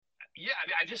yeah, I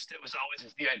mean, it was always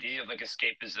just the idea of like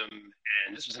escapism.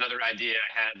 And this was another idea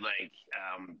I had, like,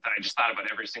 that I just thought about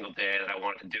every single day that I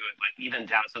wanted to do it. Like, even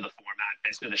down to the format.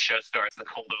 Basically, the show starts, the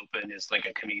cold open is like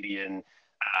a comedian,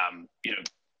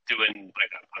 doing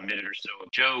like a minute or so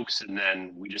of jokes. And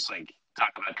then we just like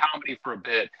talk about comedy for a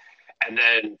bit and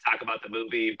then talk about the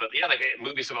movie. But yeah, like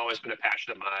movies have always been a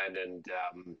passion of mine. And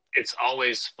it's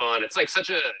always fun. It's like such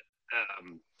a,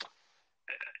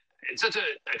 it's such an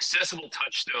accessible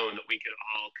touchstone that we can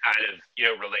all kind of,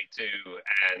 relate to.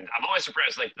 And I'm always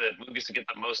surprised, like the movies that get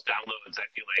the most downloads, I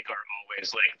feel like are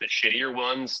always like the shittier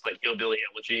ones, like Hillbilly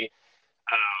Elegy,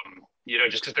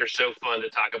 just because they're so fun to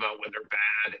talk about when they're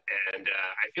bad. And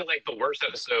I feel like the worst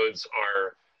episodes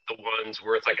are the ones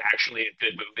where it's like actually a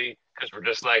good movie, because we're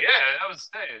just like, yeah, that was,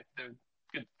 hey,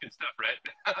 good stuff, right?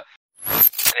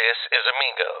 This is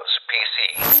Amigos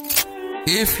PC.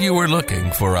 If you were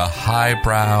looking for a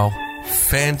highbrow,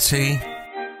 fancy,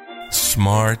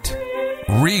 smart,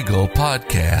 regal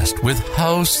podcast with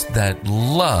hosts that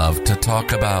love to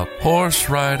talk about horse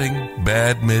riding,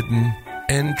 badminton,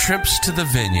 and trips to the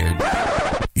vineyard,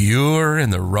 you're in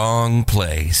the wrong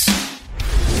place.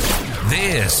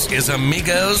 This is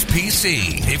Amigos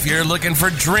PC. If you're looking for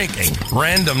drinking,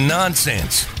 random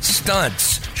nonsense,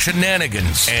 stunts,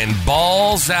 shenanigans, and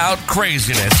balls out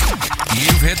craziness,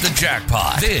 you've hit the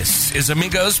jackpot. This is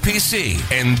Amigos PC,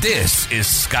 and this is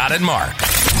Scott and Mark.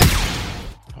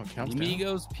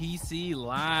 Amigos PC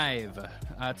Live.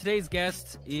 Today's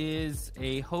guest is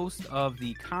a host of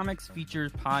the Comics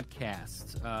Features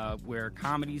podcast, where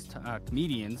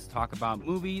comedians talk about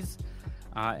movies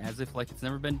as if like it's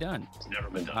never been done. It's never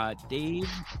been done. Dave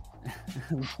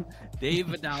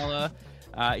Vadala.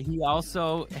 He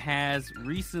also has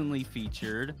recently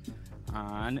featured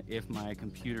on, if my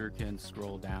computer can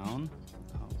scroll down.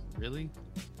 Oh, really?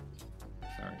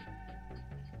 Sorry.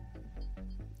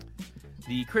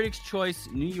 The Critics' Choice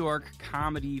New York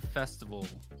Comedy Festival.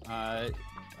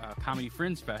 Comedy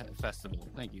Fringe Festival.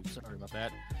 Thank you. Sorry about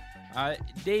that.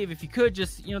 Dave, if you could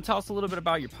just, tell us a little bit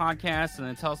about your podcast and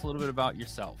then tell us a little bit about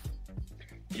yourself.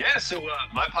 Yeah, so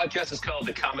my podcast is called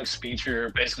The Comics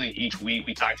Feature. Basically, each week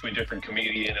we talk to a different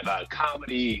comedian about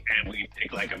comedy, and we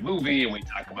take like a movie and we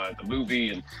talk about the movie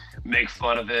and make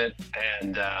fun of it.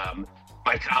 And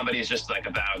my comedy is just like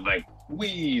about like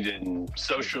weed and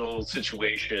social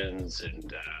situations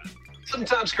and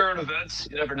sometimes current events.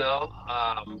 You never know.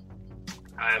 I'm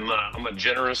a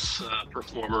generous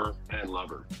performer and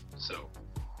lover. So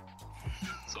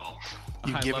that's all.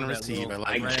 You give and receive. I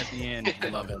like right at the end. I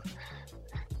love it.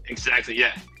 Exactly.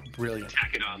 Yeah. Brilliant.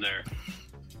 Tack it on there.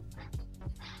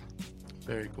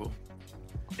 Very cool.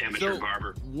 Amateur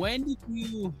barber. When did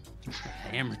you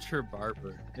amateur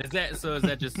barber? Is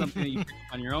that just something that you picked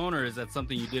up on your own, or is that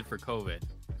something you did for COVID?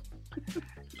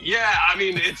 Yeah, I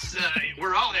mean, it's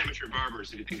we're all amateur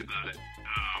barbers if you think about it.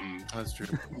 That's true.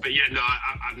 But yeah, no,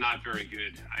 I'm not very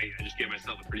good. I just gave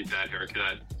myself a pretty bad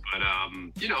haircut. But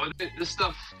this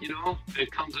stuff,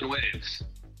 it comes in waves.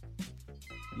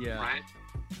 Yeah. Right.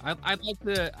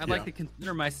 I'd like to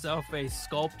consider myself a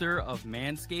sculptor of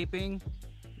manscaping,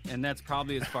 and that's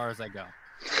probably as far as I go.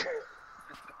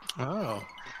 Oh,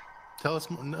 tell us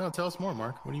more,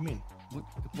 Mark. What do you mean?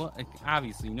 Well,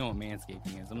 obviously, you know what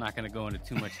manscaping is. I'm not going to go into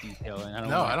too much detail.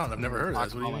 And I've never heard of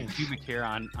this. What do you mean? Pubic hair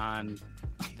on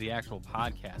the actual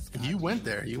podcast. You went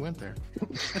there.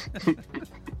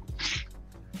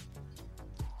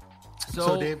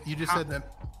 So, Dave, you just said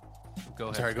that. Go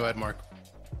ahead. Sorry, go ahead, Mark.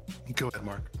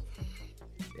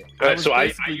 I use a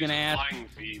flying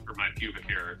fee for my pubic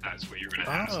hair, if that's what you're going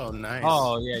to ask. Oh, nice.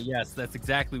 Oh, yeah, yes. That's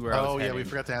exactly where I was heading. We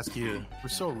forgot to ask you. We're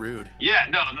so rude. Yeah,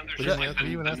 no, and then there's just like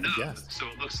the nub, guest. so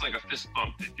it looks like a fist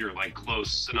bump if you're like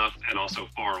close enough and also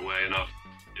far away enough,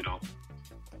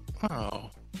 Oh,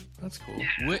 that's cool.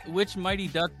 Yeah. Which Mighty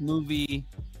Duck movie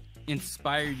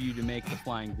inspired you to make the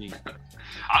flying V?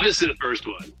 Obviously the first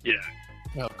one, yeah.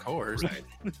 Well, of course. Right.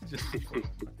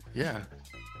 Yeah.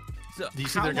 So do you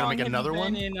see they're going to make another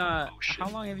one? How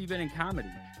long have you been in comedy?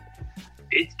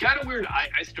 It's kind of weird.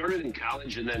 I started in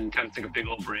college and then kind of took a big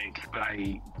old break, but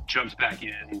I jumped back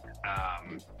in.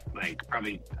 I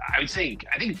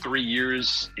think 3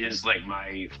 years is like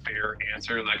my fair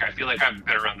answer. Like, I feel like I've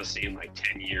been around the scene like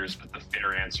 10 years, but the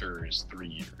fair answer is 3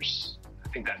 years. I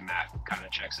think that math kind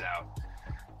of checks out.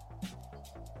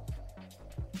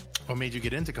 What made you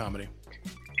get into comedy?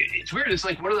 It's weird. It's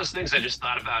like one of those things I just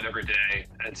thought about every day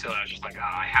until I was just like,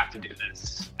 I have to do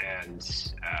this. And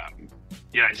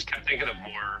I just kept thinking of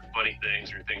more funny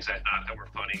things or things I thought that were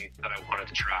funny that I wanted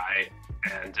to try.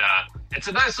 And it's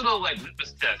a nice little like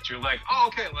litmus test. You're like, oh,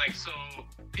 okay, like, so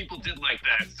people did like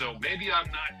that. So maybe I'm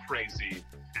not crazy.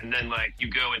 and then like you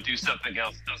go and do something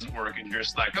else that doesn't work, and you're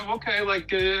just like, oh, okay,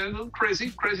 like a little crazy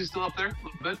still up there a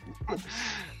little bit.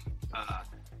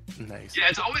 Nice. Yeah,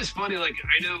 it's always funny. Like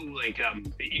I know, like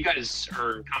you guys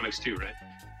are comics too, right?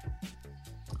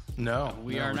 No,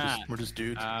 We are not. We're just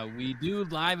dudes. We do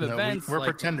live events. we're like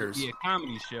pretenders. Be a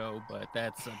comedy show, but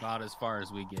that's about as far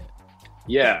as we get.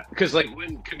 Yeah, because like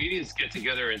when comedians get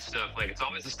together and stuff, like it's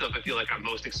always the stuff I feel like I'm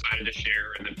most excited to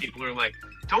share, and then people are like,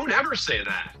 "Don't ever say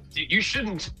that. You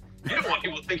shouldn't. You don't want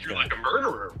people to think you're like a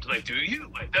murderer. Like, do you?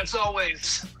 Like that's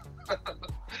always."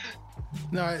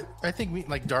 No, I think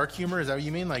like dark humor. Is that what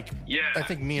you mean? Like, Yeah. I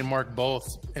think me and Mark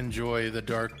both enjoy the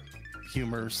dark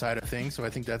humor side of things. So I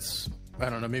think that's, I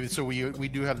don't know, maybe so we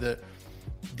do have the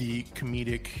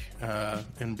comedic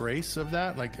embrace of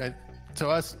that. Like, to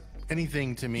us,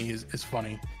 anything to me is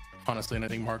funny, honestly, and I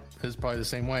think Mark is probably the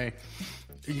same way.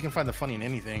 You can find the funny in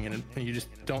anything, and you just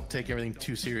don't take everything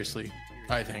too seriously.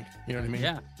 I think, you know what I mean?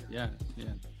 Yeah.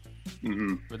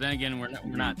 Mm-hmm. But then again, we're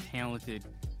not talented.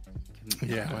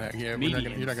 Yeah. You're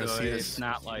Comedians, not gonna so see it's this.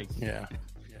 not like Yeah.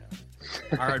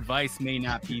 our advice may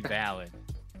not be valid.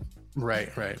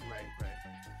 Right.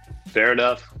 Fair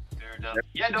enough.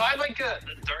 Yeah, no, I like the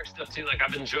dark stuff too. Like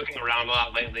I've been joking around a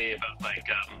lot lately about like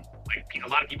a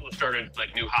lot of people have started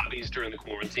like new hobbies during the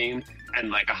quarantine,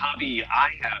 and like a hobby I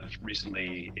have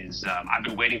recently is I've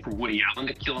been waiting for Woody Allen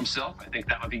to kill himself. I think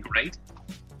that would be great.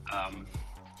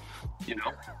 You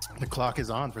know, The clock is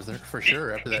on for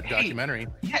sure after that documentary.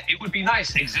 yeah, it would be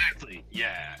nice. Exactly.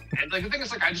 Yeah, and like the thing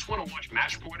is, like I just want to watch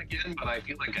Match Point again, but I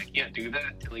feel like I can't do that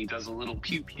until he does a little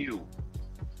pew pew.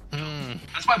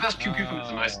 That's my best pew pew from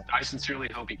him. I sincerely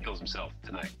hope he kills himself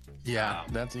tonight. Yeah,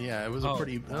 it was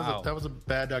that was a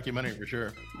bad documentary for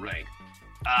sure. Right.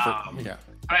 Yeah.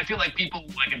 But I feel like people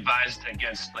like advised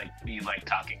against like me like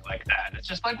talking like that. It's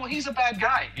just like, well, he's a bad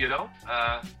guy, you know.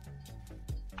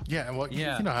 Yeah, well,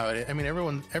 Yeah. you know how it is. I mean,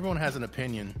 everyone has an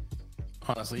opinion,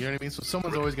 honestly. You know what I mean? So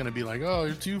someone's always going to be like, "Oh,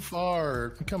 you're too far." Or,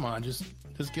 come on, just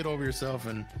get over yourself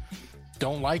and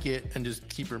don't like it, and just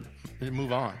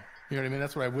move on. You know what I mean?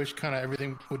 That's what I wish kind of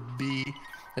everything would be.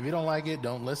 If you don't like it,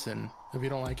 don't listen. If you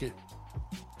don't like it,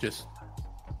 just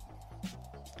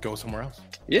go somewhere else.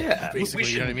 Yeah, Basically, we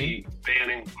you know shouldn't what I mean? be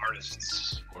banning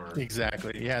artists or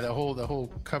Exactly. Yeah, the whole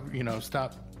cover. You know,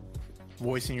 stop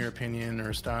voicing your opinion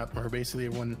or basically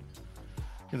everyone.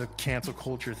 The cancel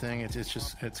culture thing.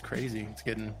 It's crazy. It's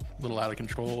getting a little out of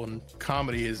control, and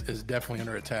comedy is definitely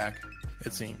under attack.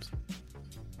 It seems.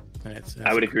 And it's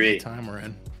I would agree. The time we're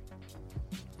in.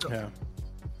 Yeah.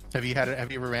 Have you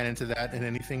ever ran into that in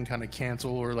anything kind of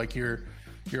cancel, or like you're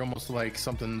almost like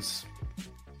something's,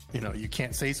 you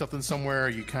can't say something somewhere,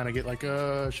 you kind of get like,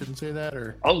 shouldn't say that,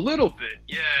 or a little bit.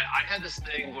 Yeah, I had this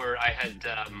thing where I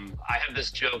have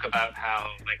this joke about how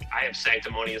like I have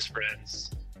sanctimonious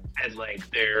friends, and like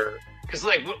because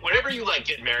like whenever you like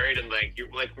get married and like you're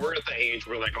like we're at the age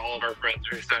where like all of our friends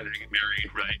are starting to get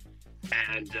married, right?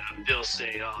 And they'll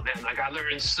say, "Oh man, like I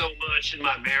learned so much in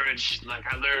my marriage. Like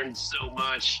I learned so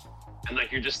much," and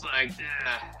like you're just like,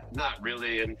 not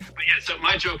really. But yeah, so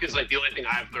my joke is like the only thing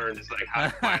I've learned is like how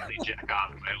to quietly jack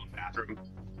off in my own bathroom.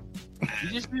 You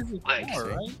just use the Like, car,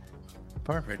 right?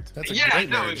 perfect. That's a Yeah, great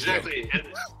no, marriage exactly. joke. And,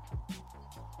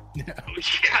 Yeah.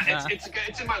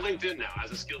 it's in my LinkedIn now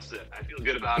as a skill set. I feel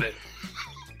good about it.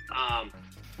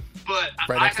 But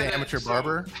Right I next to had amateur so-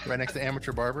 barber. Right next to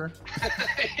amateur barber.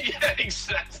 Yeah,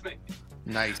 exactly.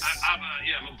 Nice.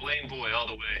 I'm a blame boy all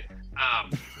the way.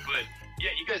 But yeah,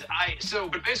 you guys,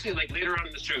 but basically like later on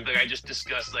in the joke, like I just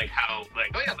discussed like how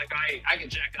like, oh yeah, like I can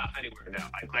jack off anywhere now.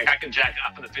 Like I can jack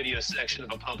off in the video section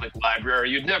of a public library.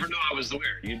 You'd never know I was there.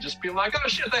 You'd just be like, oh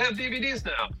shit, they have DVDs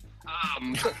now.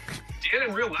 Dan,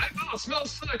 in real life, it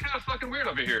smells kind of fucking weird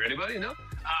over here. Anybody know?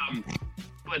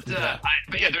 But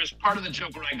yeah, there's part of the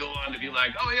joke where I go on to be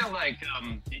like, oh yeah, like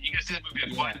you guys see that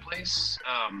movie A Quiet Place?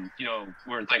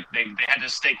 Where like they had to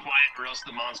stay quiet or else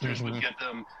the monsters would get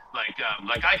them.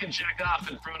 Like I can jack off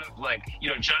in front of like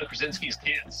John Krasinski's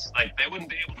kids. Like they wouldn't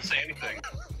be able to say anything.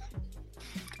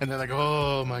 And they're like,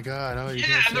 oh my god. Oh, you Yeah,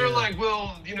 can't and they're say like,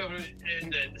 well,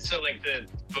 and so like the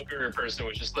booker person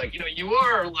was just like, you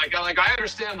are like I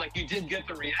understand, like you did get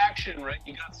the reaction, right?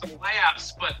 You got some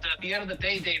laughs, but at the end of the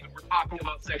day, David, we're talking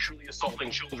about sexually assaulting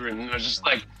children, and I was just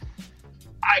like,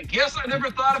 I guess I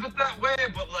never thought of it that way,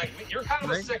 but like you're kind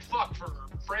of a sick fuck for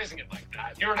phrasing it like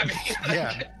that. You know what I mean?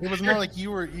 Yeah, it was more like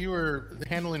you were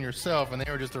handling yourself, and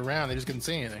they were just around. They just couldn't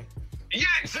say anything. Yeah,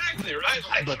 exactly, right?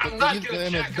 Like, But I'm not gonna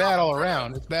it's jack bad off. all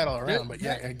around. It's bad all around. But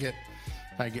yeah, I get.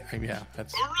 Yeah,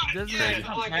 that's. All right, Doesn't yeah, it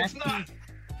like it's not.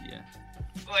 Yeah.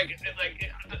 Like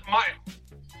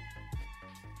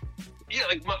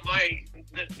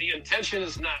the intention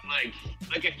is not like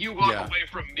if you walk away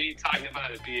from me talking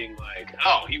about it being like,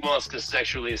 oh, he wants to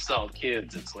sexually assault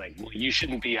kids, it's like, well, you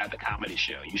shouldn't be at the comedy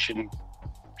show. You shouldn't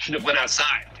have went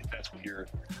outside if that's what you're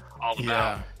all about.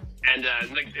 Yeah. And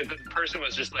like if the person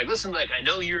was just like, listen, like I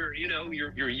know you're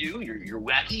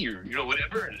wacky, you're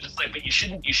whatever, and it's just like, but you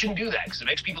shouldn't do that because it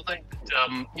makes people think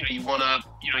that, you wanna,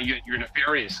 you're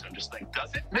nefarious. And I'm just like,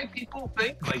 does it make people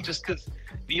think like just because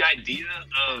the idea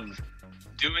of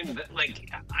doing that, like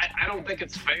I don't think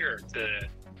it's fair to,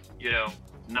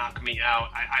 knock me out.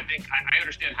 I think I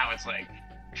understand how it's like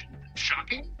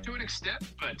shocking to an extent,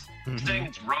 but saying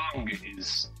it's wrong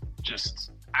is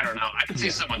just, I don't know. I can see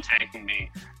someone tanking me.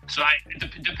 So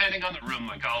depending on the room,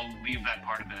 like I'll leave that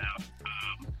part of it out.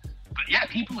 But yeah,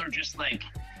 people are just like,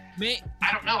 I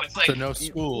don't know. It's like, so no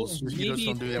schools. You just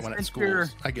don't do that when it's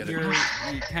schools. I get it. You're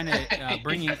kind of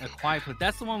bringing a quiet, but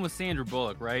that's the one with Sandra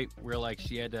Bullock, right? Where like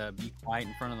she had to be quiet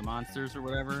in front of the monsters or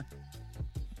whatever.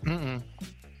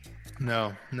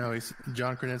 No, he's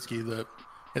John Krasinski.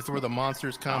 It's where the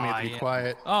monsters come. You have to be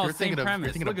quiet. Oh, you're same premise.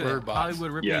 You're thinking Look of at Bird it. Box.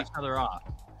 Hollywood ripping each other off.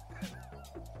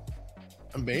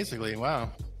 Basically, wow.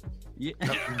 Yeah.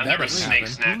 That never snake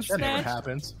snatch. That never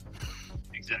happens.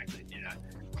 Exactly. Yeah.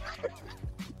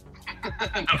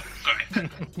 No, sorry.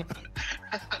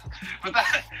 But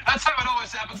that's how it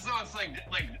always happens. So it's like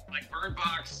Bird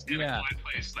Box and A Quiet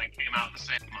Place like came out the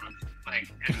same month. Like,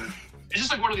 and it's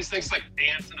just like one of these things like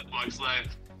Ants in A Bug's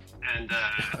Life. And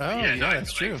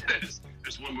that's true.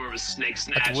 There's one more of a snake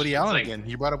snatch. That's Woody Allen again.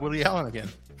 You brought up Woody Allen again.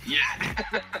 Yeah.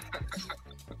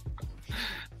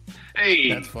 Hey,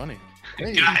 that's funny.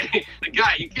 Hey. The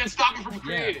guy, you can't stop him from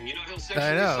creating. He'll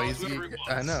sexually assault whoever he wants.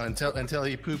 I know until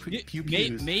he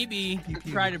pews. Maybe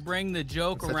try to bring the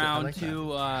joke around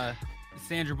to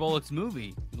Sandra Bullock's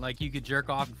movie. Like you could jerk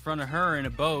off in front of her in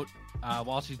a boat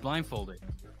while she's blindfolded.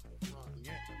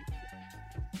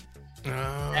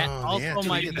 That also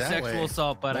might be sexual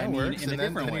assault, but that I mean works. in a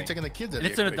different way. You're taking the kids and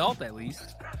it's an adult at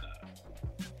least.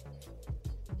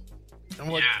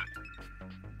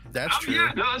 That's true.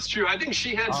 Yeah, no, that's true. I think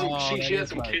she had some. She had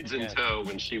some kids in tow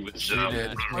when she was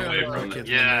running away from it.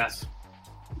 Yeah.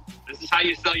 This is how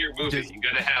you sell your movie. You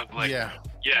gotta have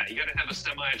you gotta have a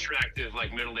semi-attractive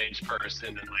middle-aged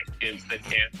person and kids that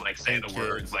can't say the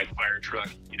words like fire truck.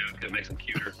 To make them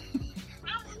cuter.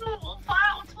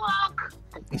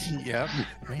 Yep.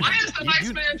 Why is the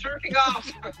nice man jerking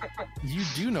off? You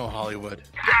do know Hollywood.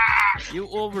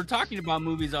 We're talking about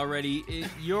movies already.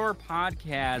 Your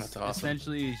podcast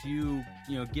essentially is you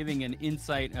giving an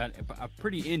insight, a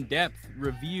pretty in-depth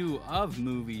review of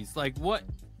movies. Like, what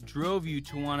drove you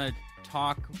to want to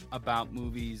talk about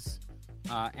movies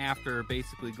after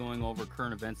basically going over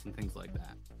current events and things like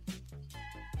that?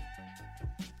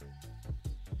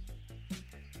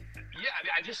 Yeah, I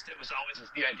mean, it was always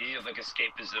the idea of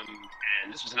escapism,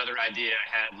 and this was another idea I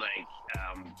had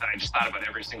that I just thought about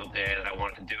every single day that I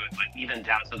wanted to do it, even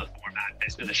down to the format.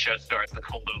 Basically, the show starts, the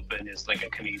cold open is a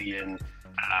comedian,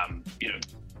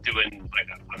 doing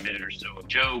a minute or so of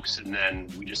jokes, and then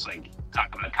we just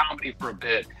talk about comedy for a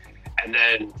bit, and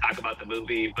then talk about the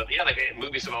movie. But yeah,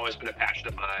 movies have always been a passion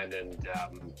of mine, and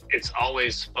it's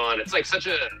always fun. It's such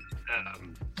a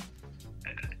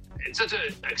it's such an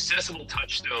accessible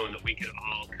touchstone that we can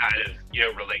all kind of,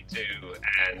 relate to.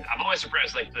 And I'm always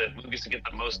surprised, the movies that get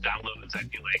the most downloads, I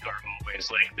feel are always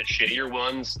the shittier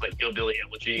ones, like Hillbilly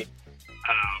Elegy.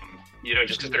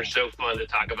 Just because they're so fun to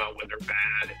talk about when they're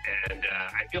bad. And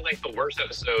I feel the worst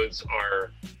episodes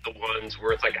are the ones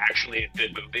where it's actually a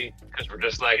good movie, because we're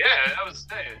just yeah, that was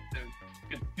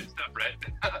good stuff, right?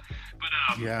 But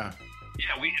yeah,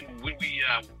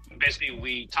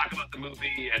 we talk about the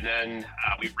movie, and then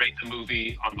we rate the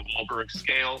movie on the Wahlberg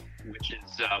scale, which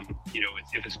is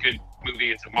if it's a good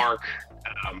movie, it's a Mark.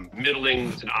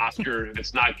 Middling, it's an Oscar. If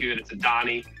it's not good, it's a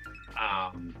Donnie.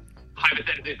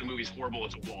 Hypothetically, if the movie's horrible,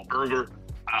 it's a Wahlburger.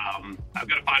 I've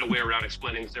got to find a way around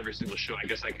explaining this every single show. I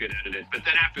guess I could edit it. But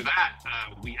then after that,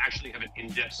 we actually have an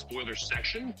in-depth spoiler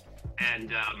section.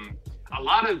 And a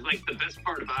lot of the best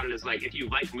part about it is if you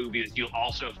like movies, you'll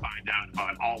also find out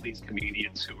about all these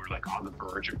comedians who are on the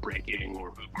verge of breaking,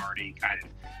 or who've already kind of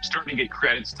starting to get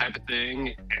credits type of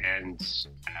thing. And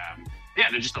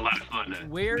they're just a lot of fun.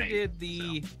 Where did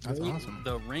that's awesome.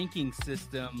 The ranking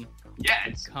system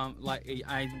come?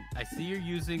 I see you're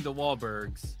using the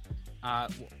Wahlbergs. How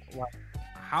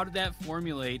did that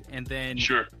formulate? And then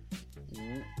sure.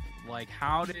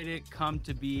 How did it come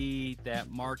to be that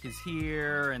Mark is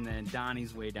here and then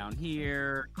Donnie's way down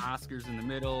here, Oscar's in the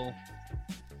middle?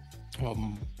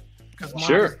 Well, because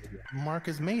Mark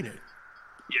has made it.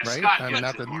 Yeah, right? Scott I mean,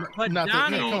 gets not it, Mark. But not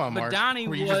Donnie, come on, but Mark. Donnie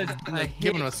Were you was just, a like,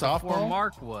 giving him a hit before softball?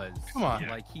 Mark was. Come on.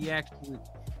 Like he actually.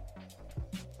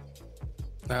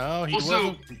 No, he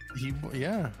Also- wasn't.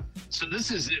 Yeah. So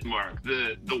this is it, Mark.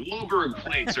 The Wahlberg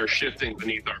plates are shifting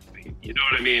beneath our feet. You know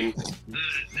what I mean?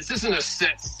 This isn't a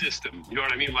set system. You know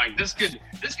what I mean? Like this could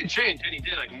change any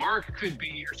day. Like Mark could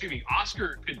be, or excuse me,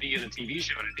 Oscar could be in a TV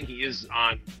show, and I think he is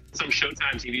on some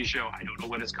Showtime TV show. I don't know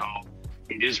what it's called.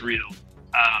 It is real.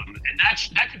 And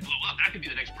that could blow up. That could be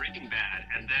the next Breaking Bad,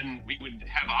 and then we would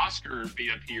have Oscar be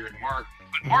up here and Mark.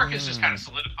 But Mark is just kind of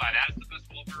solidified as the best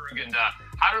Wahlberg. And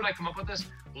how did I come up with this?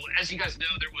 Well, as you guys know,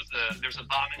 there's a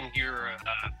bombing here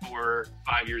 4 or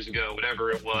 5 years ago,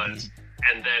 whatever it was.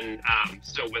 And then,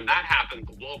 so when that happened,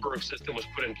 the Wahlberg system was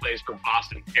put in place for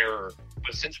Boston Terror.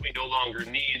 But since we no longer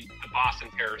need the Boston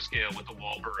Terror scale with the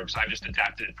Wahlbergs, I just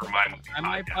adapted it for my movie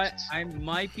podcasts. I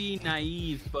might be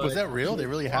naive, but Was that real? They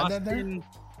really had that there? Boston-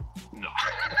 No.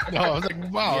 No, I was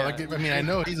like, wow. Yeah. Like, I mean, I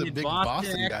know he's a Did big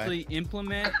Boston Boston guy. actually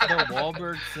implement the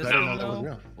Wahlberg I system, didn't know that was though?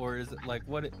 real. Or is it like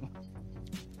what?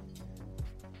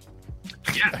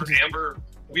 Yeah, for Amber,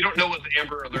 we don't know what the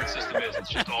Amber Alert system is. It's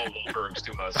just all Wahlbergs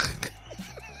to us.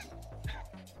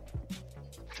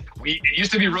 It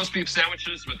used to be roast beef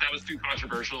sandwiches, but that was too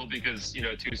controversial because,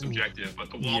 too subjective. But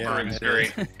the Wahlberg is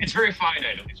it's very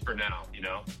finite, at least for now,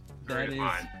 Very That is-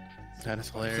 defined. That is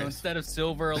So hilarious. instead of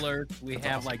silver alerts, we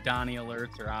have like Donnie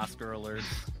alerts or Oscar alerts.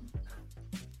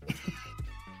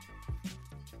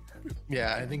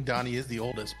 Yeah, I think Donnie is the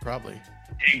oldest, probably.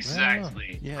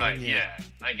 Exactly. Yeah, right. yeah. Yeah.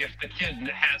 Like if the kid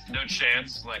has no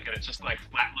chance, like and it's just like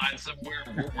flatline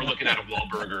somewhere, we're looking at a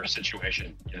Wahlburger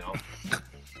situation.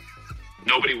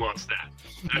 Nobody wants that.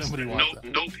 Nobody wants that.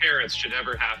 No parents should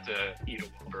ever have to eat a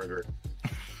Wahlburger.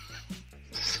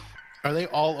 Are they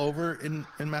all over in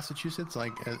Massachusetts?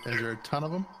 Like, is there a ton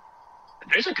of them?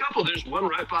 There's a couple. There's one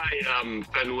right by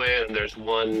Fenway, and there's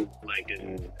one like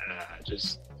in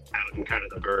just out in kind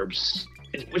of the burbs,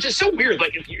 which is so weird.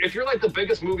 Like if you're like the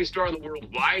biggest movie star in the world,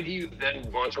 why do you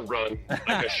then want to run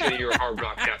like a shittier Hard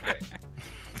Rock Cafe?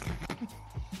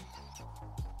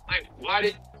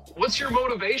 Like, what's your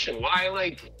motivation? Why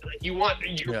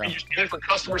you're in it for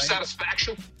customer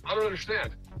satisfaction? I don't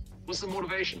understand. What's the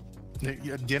motivation?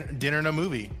 Yeah, dinner and a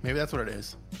movie. Maybe that's what it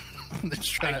is.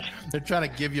 They're trying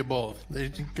to give you both. They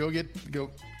just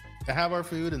go have our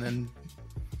food and then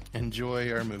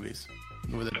enjoy our movies.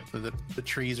 The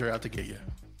trees are out to get you.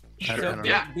 I don't know.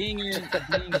 Yeah.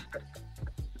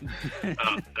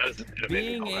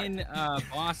 Being in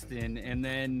Boston, and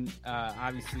then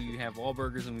obviously you have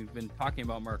Wahlburgers, and we've been talking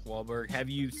about Mark Wahlberg. Have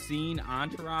you seen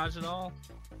Entourage at all?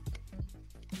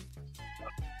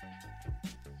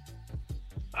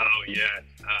 Oh yeah,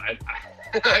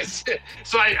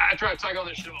 so I try to talk on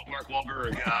this show about Mark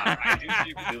Wahlberg. I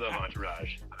do love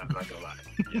Entourage. I'm not gonna lie.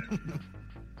 Yeah.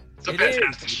 It's a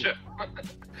fantastic show.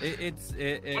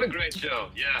 What a great show.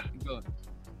 Yeah.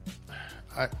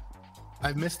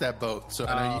 I missed that boat, so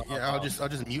I'll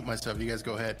just mute myself. You guys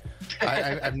go ahead.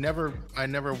 I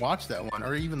never watched that one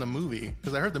or even the movie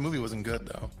because I heard the movie wasn't good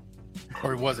though,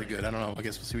 or was it good? I don't know. I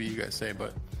guess we'll see what you guys say,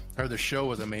 but I heard the show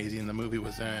was amazing. The movie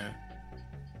was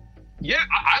Yeah,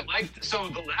 I liked. So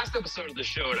the last episode of the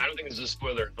show, and I don't think this is a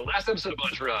spoiler. The last episode of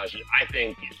Entourage, I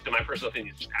think, to my personal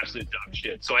opinion, is just absolute dog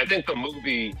shit. So I think the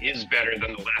movie is better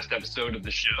than the last episode of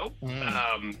the show, and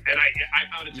I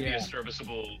found it to be a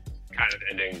serviceable kind of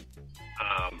ending.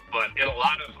 But in a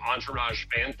lot of Entourage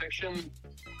fan fiction,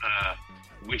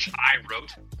 which I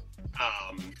wrote,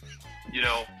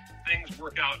 things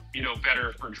work out,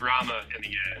 better for drama in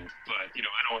the end. But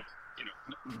I don't,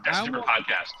 that's a different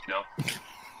podcast,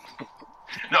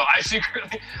 No, I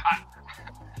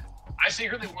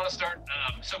secretly want to start.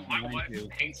 So my wife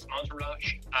hates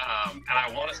Entourage, and I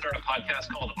want to start a podcast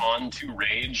called On to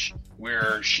Rage,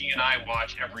 where she and I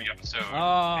watch every episode,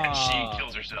 and she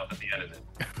kills herself at the end of it.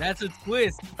 That's a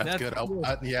twist. That's good. I'll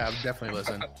definitely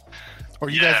listen. Or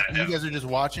you guys are just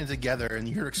watching it together, and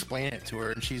you're explaining it to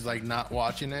her, and she's like not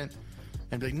watching it,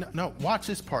 and be like, no, watch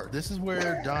this part. This is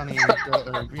where Donnie,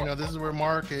 or, this is where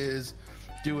Mark is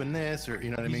doing this, or you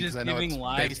know what I mean? Because I know it's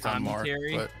based on Mark,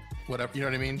 but whatever, you know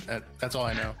what I mean? That's all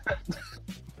I know.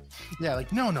 Yeah,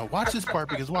 like no, watch this part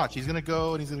because he's gonna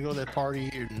go and he's gonna go to that party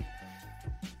and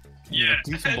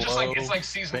do some and just blow, it's like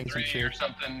season 3 or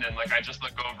something, and like I just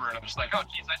look over and I'm just like, oh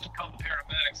geez, I should call the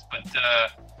paramedics, but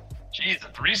geez,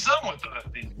 a threesome with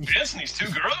Vince and these 2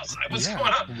 girls. What's going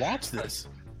on? Watch this.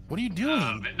 What are you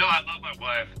doing? No, I love my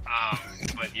wife.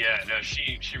 But yeah, no,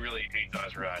 she really hates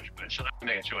Entourage. But she'll have to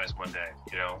make a choice one day,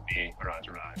 me or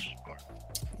Entourage.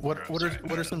 What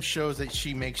are some shows that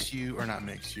she makes you, or not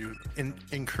makes you,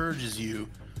 encourages you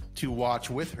to watch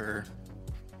with her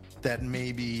that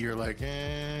maybe you're like,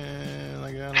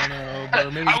 like I don't know,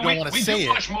 but maybe you don't want to say it.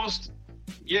 Watch most,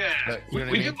 yeah, but,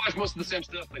 we do watch most of the same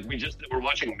stuff. Like we're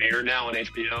watching Mayor now on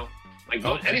HBO. Like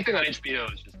anything on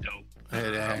HBO is just dope. I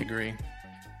agree.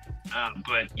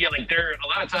 But yeah, like there a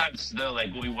lot of times though,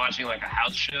 like we'll be watching like a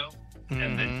house show,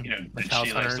 and then like that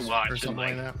she likes to watch or something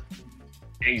and, like that.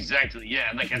 Exactly, yeah.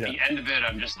 And like at the end of it,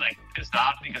 I'm just like pissed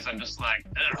off because I'm just like,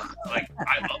 ugh, like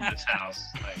I love this house.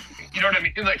 Like, you know what I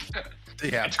mean? Like,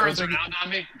 yeah, it turns around on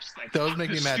me. I'm just like, those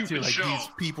make me mad too. Like show. these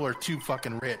people are too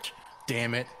fucking rich.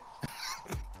 Damn it!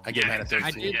 I get mad at those. I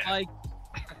did like.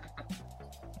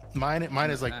 Mine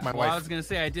is like my wife. I was gonna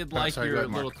say I did like sorry, your go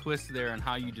ahead, little twist there and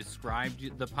how you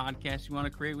described the podcast you want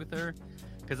to create with her,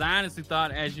 because I honestly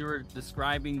thought as you were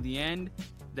describing the end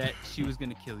that she was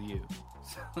gonna kill you.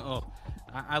 So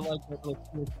I like that little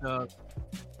twist.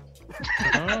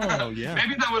 Oh yeah.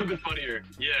 Maybe that would have been funnier.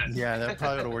 Yeah. Yeah, that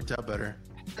probably would have worked out better.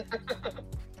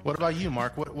 What about you,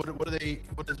 Mark? What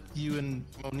does you and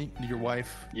Monique, your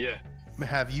wife,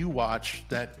 have you watched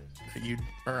that you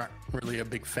are really a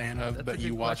big fan of, That's but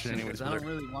you watch it anyways? I don't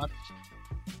really watch.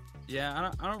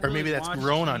 Yeah, I don't. Or maybe really that's watch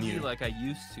grown on TV you. like I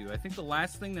used to. I think the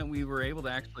last thing that we were able to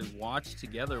actually watch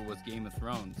together was Game of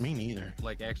Thrones. Me neither.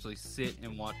 Like actually sit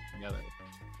and watch together.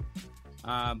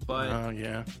 But oh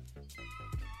yeah,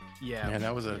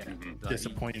 that was a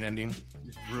disappointing ending.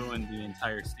 Just ruined the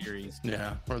entire series.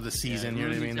 Yeah, or the season. You know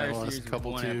what I mean? That was a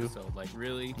couple too. Episode. Like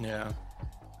really? Yeah.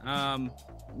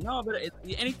 No, but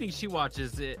anything she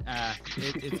watches,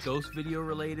 it's ghost video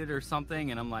related or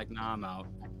something, and I'm like, nah, I'm out.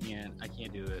 I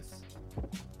can't do this.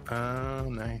 Oh,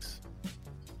 nice.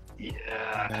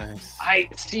 Yeah. Nice. I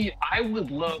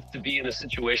would love to be in a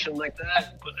situation like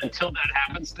that, but until that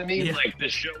happens to me, like the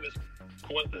show is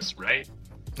pointless, right?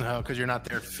 No, because you're not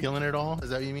there feeling it all. Is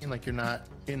that what you mean? Like you're not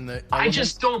in the. I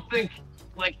just don't think.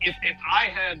 Like if I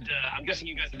had, I'm guessing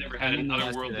you guys have never had an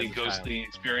otherworldly ghostly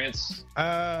experience.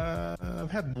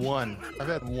 I've had one.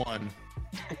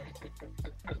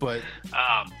 But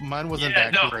mine wasn't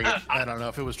great. I don't know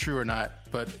if it was true or not.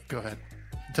 But go ahead,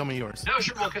 tell me yours. No,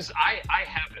 sure. Well, because I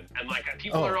haven't, and like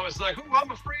people are always like, "Oh,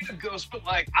 I'm afraid of ghosts," but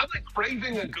like I'm like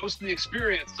craving a ghostly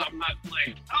experience. So I'm not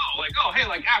like, oh, hey,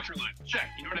 like afterlife, check.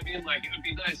 You know what I mean? Like it would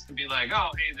be nice to be like, oh,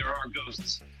 hey, there are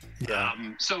ghosts. Yeah.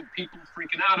 So people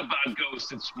freaking out about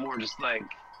ghosts, it's more just like,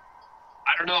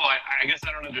 I don't know. I guess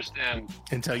I don't understand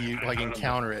until you like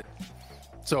encounter it.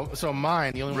 So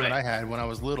mine, the only one I had when I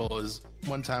was little is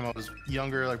one time I was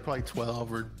younger, like probably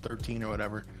 12 or 13 or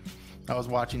whatever. I was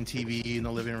watching TV in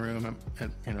the living room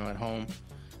at home,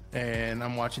 and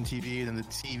I'm watching TV, and the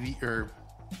TV, or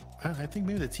I think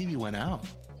maybe the TV went out.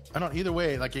 I don't. Either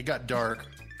way, like it got dark,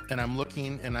 and I'm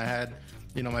looking, and I had,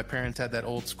 my parents had that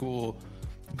old school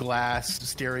glass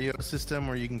stereo system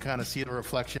where you can kind of see the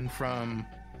reflection from,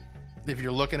 if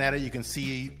you're looking at it, you can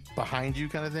see behind you,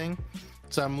 kind of thing.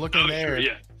 So I'm looking there,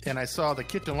 and I saw the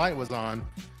kitchen light was on,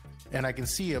 and I can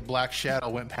see a black shadow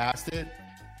went past it.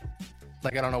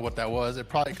 Like, I don't know what that was. It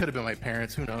probably could have been my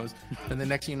parents. Who knows? And the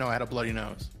next thing you know, I had a bloody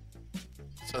nose.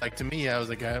 So, like, to me, I was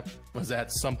like, was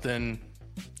that something?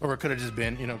 Or it could have just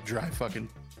been, dry fucking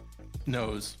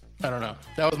nose. I don't know.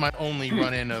 That was my only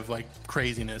run-in of, like,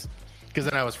 craziness. Because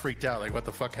then I was freaked out. Like, what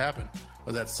the fuck happened?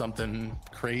 Was that something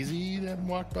crazy that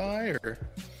walked by? Or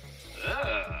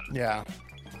yeah.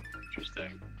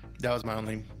 Interesting. That was my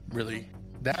only really...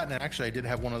 That, and actually, I did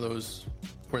have one of those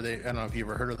where I don't know if you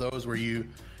ever heard of those, where you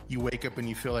wake up and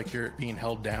you feel like you're being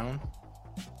held down.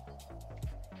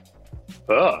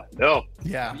 Oh, no.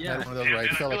 Yeah. I had one of those where I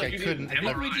felt like I couldn't. I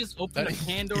think we just opened a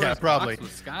Pandora's probably. box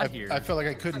with Scott here. I felt like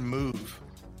I couldn't move.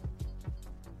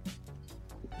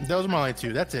 Those are my only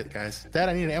two. That's it, guys. That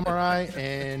I need an MRI,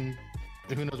 and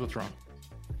who knows what's wrong.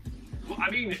 Well, I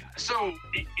mean, so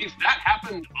if that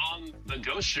happened on the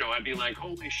ghost show, I'd be like,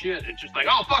 holy shit. It's just like,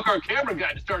 oh, fuck, our camera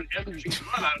guy just started hemorrhaging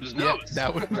blood out of his nose.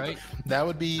 That would, that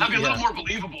would be... That'd be a little more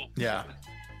believable. Yeah.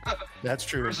 That's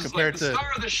true. Versus compared like the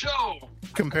star of the show.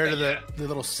 Compared to the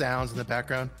little sounds in the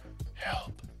background.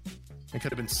 Help. It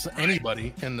could have been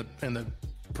anybody in the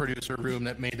producer room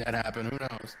that made that happen. Who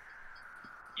knows?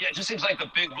 Yeah, it just seems like the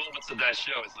big moments of that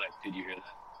show is like, did you hear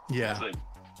that? Yeah. It's like,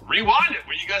 rewind it.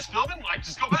 Were you guys filming? Like,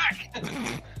 just go back.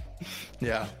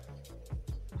 Yeah.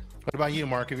 What about you,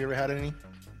 Mark? Have you ever had any?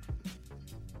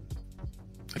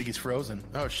 I think he's frozen.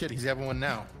 Oh, shit. He's having one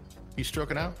now. He's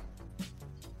stroking out?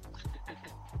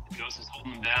 The ghost is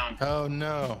holding him down. Oh,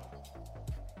 no.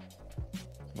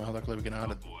 Well, luckily we can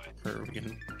we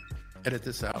can edit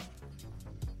this out.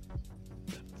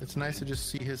 It's nice to just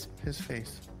see his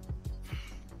face.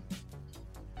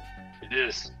 It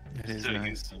is. It is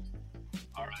nice.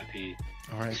 R.I.P.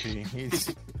 R.I.P.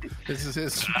 This is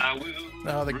his.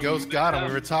 No, the ghost got him.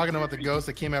 We were talking about the ghost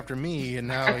that came after me, and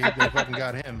now they fucking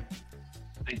got him.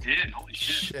 They did. Holy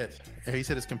shit. Yeah, he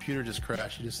said his computer just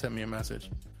crashed. He just sent me a message.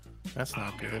 That's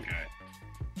not good. Okay.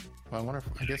 Well, I wonder.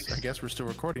 I guess we're still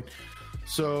recording.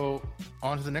 So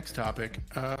on to the next topic.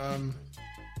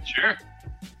 Sure.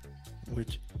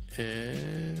 Which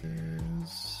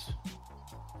is.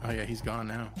 Oh yeah, he's gone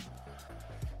now.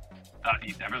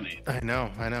 He's never leave. I know.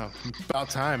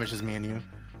 About time. It's just me and you.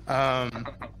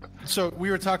 So we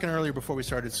were talking earlier before we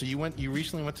started. So you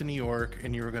recently went to New York,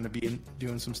 and you were going to be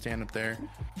doing some stand up there.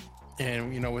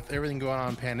 And with everything going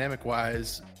on pandemic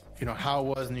wise, how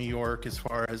was New York as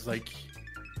far as like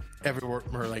everywhere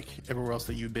else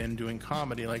that you've been doing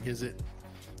comedy? Like, is it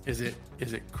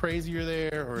crazier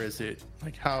there, or is it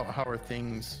like how are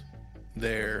things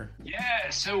there? Yeah,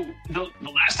 so the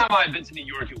last time I had been to New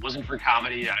York, it wasn't for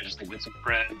comedy. I just with some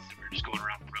friends. We were just going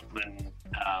around Brooklyn,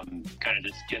 kind of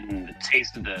just getting the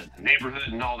taste of the neighborhood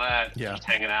and all that. Yeah. Just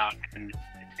hanging out. And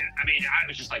I mean, I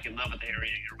was just in love with the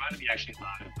area. It reminded me actually a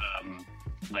lot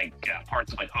of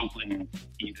parts of Oakland,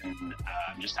 even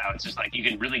just how it's just you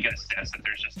can really get a sense that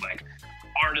there's just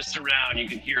artists around. You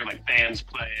can hear bands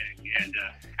playing. And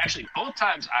actually, both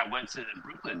times I went to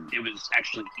Brooklyn, it was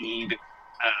actually Eid.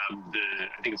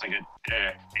 I think it's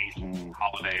a Asian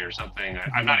holiday or something.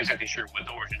 I'm not exactly sure what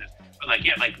the origin is, but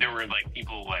there were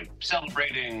people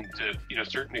celebrating to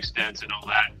certain extents and all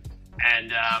that.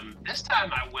 And this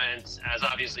time I went as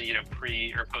obviously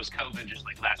pre or post COVID, just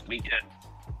last weekend,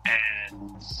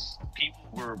 and people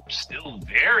were still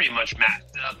very much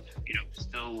masked up.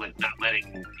 Still not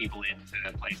letting people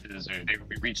into places, or they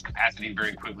reached capacity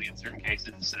very quickly in certain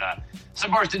cases. Some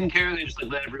bars didn't care; they just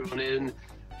let everyone in.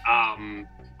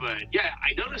 But yeah,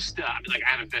 I noticed, I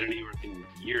haven't been to New York in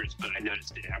years, but I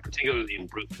noticed it, particularly in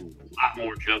Brooklyn, a lot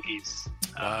more junkies.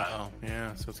 Wow.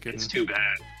 Yeah. So it's too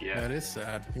bad. Yeah. That is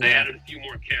sad. They added a few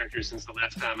more characters since the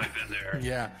last time I've been there.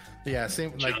 Yeah.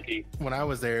 Same. Junkie. When I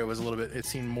was there, it was a little bit, it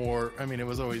seemed more, it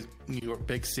was always New York,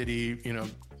 big city,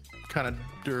 kind of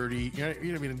dirty,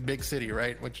 big city,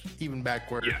 right? Which even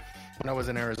back when I was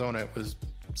in Arizona, it was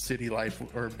city life,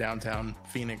 or downtown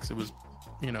Phoenix. It was,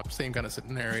 same kind of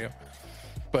scenario.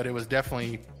 But it was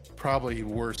definitely probably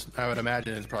worse. I would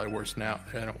imagine it's probably worse now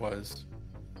than it was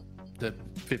the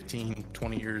 15,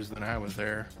 20 years that I was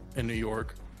there in New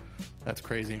York. That's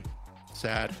crazy.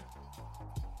 Sad.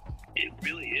 It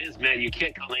really is, man. You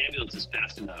can't call ambulances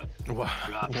fast enough.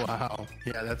 Wow.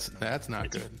 Yeah, that's not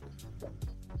good.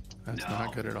 That's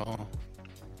not good at all.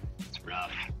 It's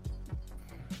rough.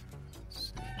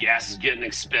 Gas is getting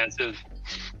expensive.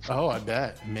 Oh, I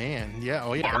bet, man. Yeah.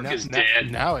 Oh, yeah. Mark is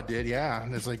dead. Now it did. Yeah.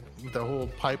 It's the whole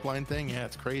pipeline thing. Yeah,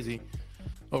 it's crazy.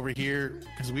 Over here,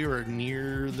 because we were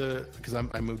near because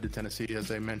I moved to Tennessee,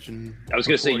 as I mentioned. I was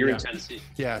going to say you're in Tennessee.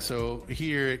 Yeah. So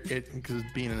here, because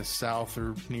being in the South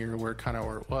or near where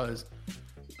it was,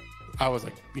 I was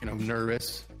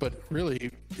nervous. But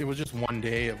really, it was just one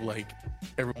day of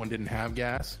everyone didn't have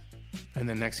gas, and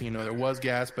then next thing you know, there was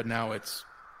gas, but now it's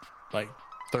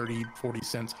 30, 40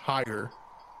 cents higher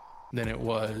than it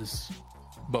was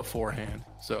beforehand.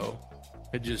 So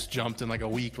it just jumped in a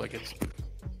week, it's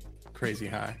crazy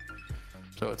high.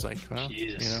 So it's well,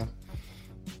 Jesus.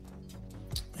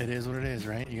 It is what it is,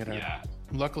 right? You gotta. Yeah.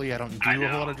 Luckily, I don't do a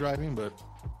whole lot of driving, but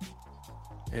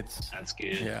that's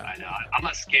good. Yeah, I know. I'm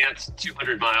a scant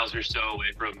 200 miles or so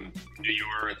away from New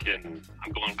York, and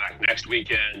I'm going back next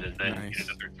weekend, and then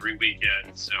another 3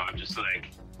 weekends. So I'm just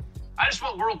I just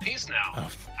want world peace now. I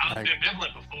was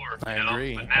ambivalent before, I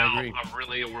agree. But now I'm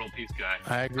really a world peace guy.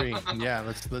 I agree. Yeah,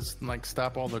 let's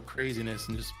stop all the craziness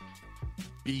and just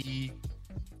be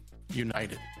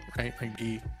united, right?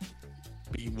 Be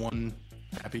one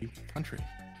happy country.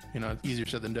 It's easier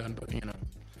said than done, but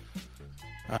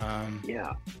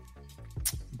yeah.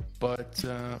 But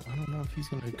I don't know if he's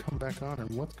going to come back on or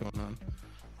what's going on.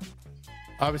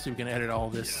 Obviously, we can edit all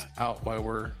this out while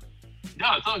we're.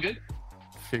 No, it's all good.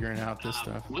 Figuring out this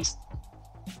stuff.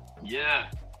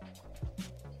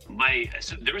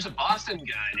 So there was a Boston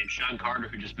guy named Sean Carter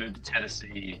who just moved to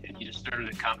Tennessee, and he just started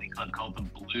a comedy club called The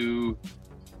Blue.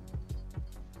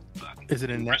 Is it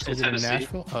in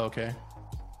Nashville? Oh, okay.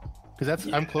 Because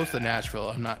I'm close to Nashville.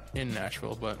 I'm not in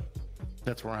Nashville, but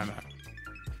that's where I'm at.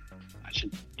 I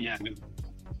should. Yeah, if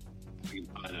we can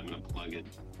find it, I'm gonna plug it.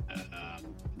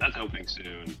 That's opening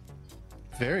soon.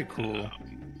 Very cool.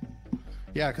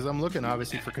 Yeah, because I'm looking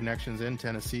obviously for connections in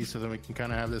Tennessee, so then we can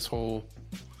kind of have this whole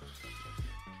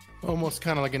almost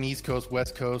kind of like an East Coast,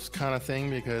 West Coast kind of thing,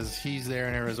 because he's there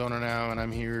in Arizona now, and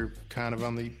I'm here kind of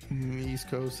on the East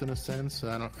Coast in a sense.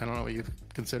 I don't know what you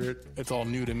consider it. It's all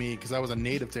new to me because I was a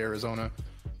native to Arizona.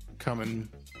 Coming,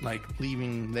 like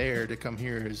leaving there to come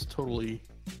here is totally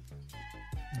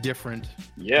different.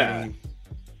 Yeah,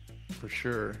 for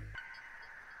sure.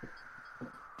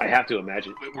 I have to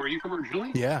imagine. Wait, where are you from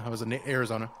originally? Yeah, I was in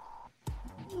Arizona.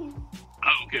 Oh,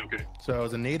 okay. So I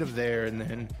was a native there,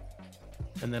 and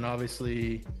then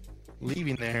obviously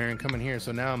leaving there and coming here.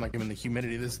 So now I'm like, I'm in the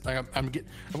humidity. This like I've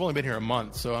only been here a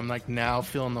month, so I'm like now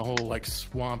feeling the whole like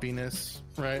swampiness,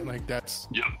 right? Like that's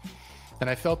yeah. And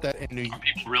I felt that in New York. Are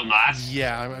people real nice?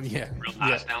 Yeah, Real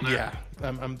nice down there.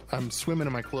 Yeah, I'm swimming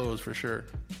in my clothes for sure,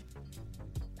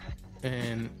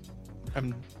 and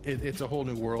it's a whole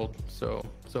new world so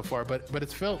far. But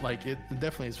it's felt like it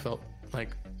definitely has felt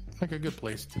like a good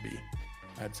place to be.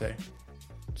 I'd say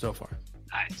so far.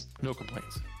 Nice. No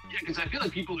complaints. Yeah, because I feel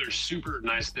like people are super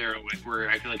nice there. Where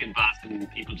I feel like in Boston,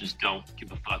 people just don't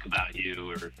give a fuck about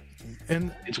you, and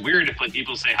it's weird if like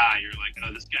people say hi, you're like,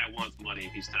 oh, this guy wants money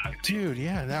if he's talking to dude,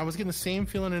 yeah, I was getting the same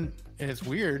feeling, and it's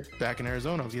weird. Back in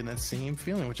Arizona, I was getting that same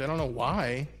feeling, which I don't know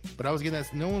why, but I was getting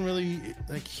that. No one really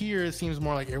like here. It seems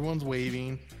more like everyone's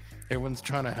waving, everyone's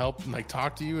trying to help and like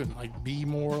talk to you and like be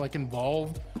more like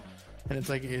involved, and it's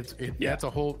like that's a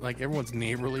whole like everyone's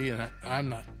neighborly, and I'm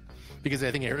not. Because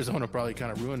I think Arizona probably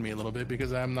kind of ruined me a little bit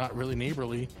because I'm not really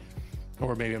neighborly,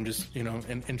 or maybe I'm just,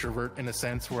 an introvert in a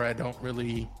sense where I don't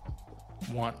really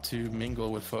want to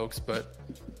mingle with folks. But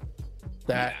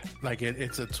that, like,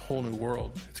 it's a whole new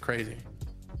world. It's crazy.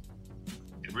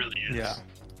 It really is. Yeah,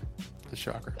 it's a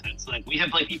shocker. It's like we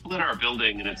have like people in our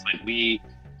building, and it's like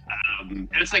and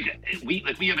it's like we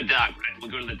have a dog, right? We'll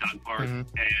go to the dog park,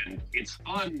 and it's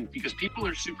fun because people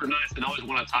are super nice and always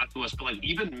want to talk to us. But like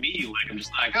even me, like I'm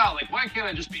just like, oh, like why can't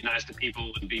I just be nice to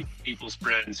people and be people's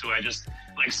friends who I just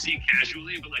like see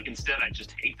casually, but like instead I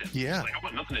just hate them. Yeah. Just, like I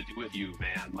want nothing to do with you,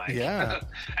 man. Like yeah,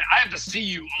 I have to see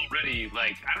you already.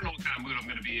 Like I don't know what kind of mood I'm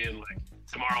gonna be in. Like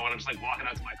tomorrow when I'm just like walking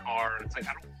out to my car, and it's like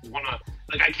I don't want to.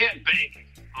 Like I can't bank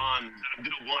on that I'm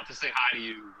gonna want to say hi to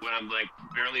you when I'm like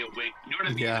barely awake. You know what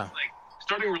I mean? Yeah. It's like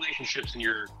starting relationships in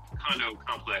your condo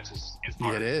complex is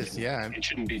hard. Yeah, it is. Yeah, it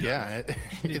shouldn't be done. Yeah,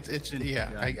 it's yeah.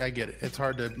 I get it. It's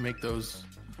hard to make those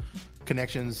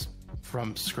connections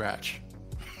from scratch.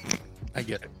 I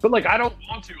get it. But like I don't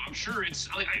want to. I'm sure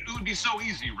it's like it would be so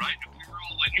easy, right? If we were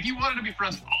all like, if you wanted to be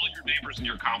friends with all your neighbors in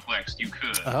your complex, you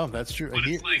could. Oh, that's true. But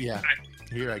it's like,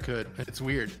 here I could. It's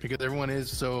weird because everyone is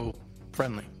so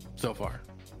friendly so far.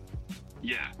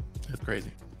 Yeah. That's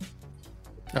crazy.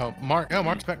 Oh, Mark. Oh,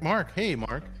 Mark's back. Mark. Hey,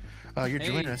 Mark. You're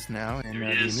joining us now. And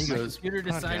the Amigos my computer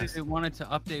decided podcast. it wanted to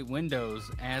update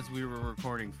Windows as we were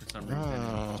recording for some reason.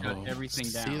 It shut everything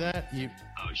down. See that?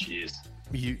 Oh, jeez.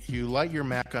 You light your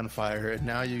Mac on fire, and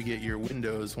now you get your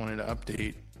Windows wanting to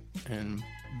update and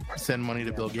send money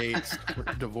to Bill Gates for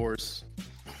divorce.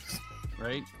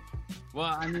 Right? Well,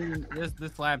 I mean,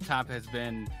 this laptop has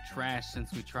been trashed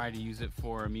since we tried to use it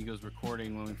for Amigos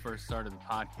recording when we first started the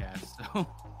podcast. So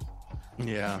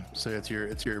yeah, so it's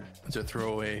a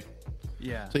throwaway.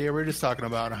 Yeah. So yeah, we're just talking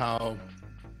about how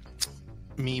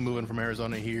me moving from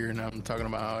Arizona here, and I'm talking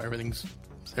about how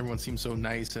everyone seems so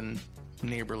nice and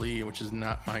neighborly, which is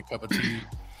not my cup of tea.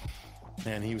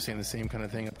 And he was saying the same kind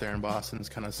of thing up there in Boston. It's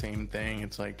kind of the same thing.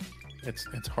 It's like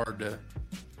it's hard to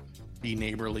be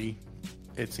neighborly.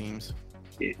 It seems.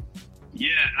 Yeah,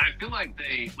 I feel like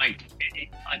they like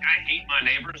I hate my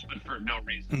neighbors, but for no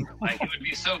reason. Like it would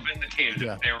be so vindicated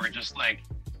if they were just like,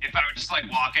 if I were just like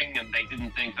walking and they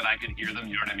didn't think that I could hear them.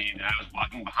 You know what I mean? And I was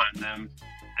walking behind them,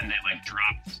 and they like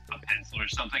dropped a pencil or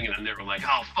something, and then they were like,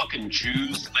 "Oh, fucking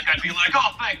Jews!" Like I'd be like,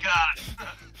 "Oh, thank God."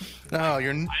 Oh, I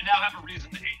now have a reason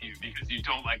to hate you because you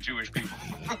don't like Jewish people.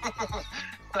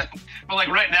 But like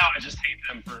right now, I just hate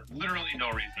them for literally no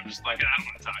reason. I'm just like, I don't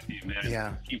want to talk to you, man.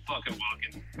 Yeah. Keep fucking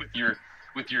walking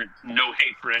with your no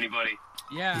hate for anybody.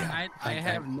 Yeah, I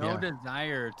have no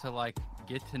desire to like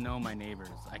get to know my neighbors.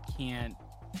 I can't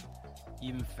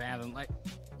even fathom like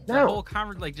the whole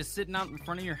like just sitting out in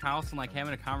front of your house and like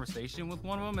having a conversation with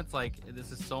one of them. It's like,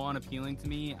 this is so unappealing to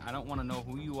me. I don't want to know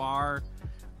who you are.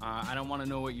 I don't want to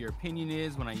know what your opinion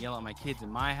is when I yell at my kids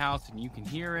in my house and you can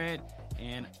hear it.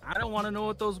 And I don't want to know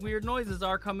what those weird noises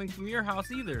are coming from your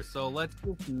house either. So let's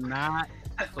just not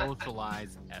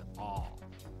socialize at all.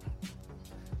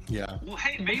 Yeah. well,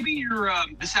 hey, maybe you're,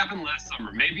 this happened last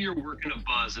summer. Maybe you're working a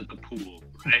buzz at the pool,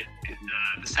 right? And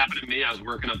this happened to me. I was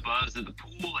working a buzz at the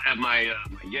pool. I have my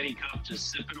Yeti cup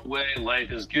just sipping away. Life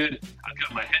is good. I've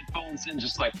got my headphones in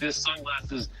just like this,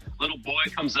 sunglasses. Little boy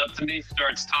comes up to me,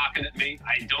 starts talking at me.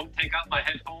 I don't take out my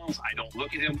headphones. I don't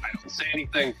look at him. I don't say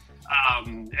anything.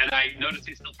 And I notice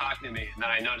he's still talking to me. And then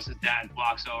I notice his dad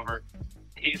walks over.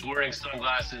 He's wearing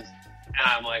sunglasses. And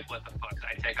I'm like, what the fuck?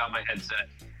 I take out my headset.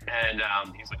 And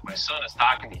he's like, my son is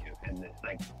talking to you. And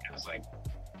like, I was like,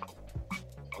 oh,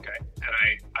 okay.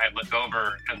 And I look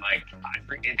over and like, I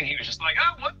think he was just like,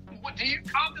 oh, what do you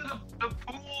come to the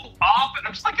pool often?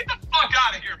 I'm just like, get the fuck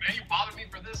out of here, man. You bother me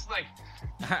for this? Like,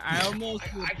 I almost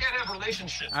I can't have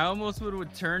relationships. I almost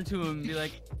would turn to him and be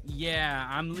like, yeah,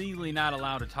 I'm legally not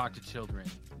allowed to talk to children.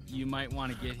 You might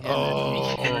want to get him.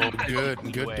 Oh,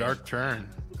 good away. dark turn.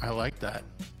 I like that.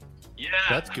 Yeah.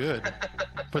 That's good.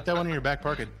 Put that one in your back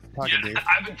pocket, Dave.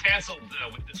 I've been canceled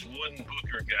with this one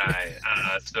Booker guy.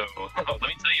 So let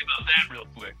me tell you about that real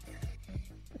quick.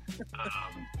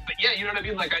 But yeah, you know what I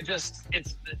mean? Like,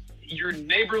 it's your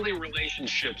neighborly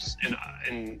relationships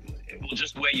and it will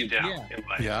just weigh you down in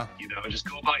life. Yeah. You know, just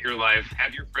go about your life,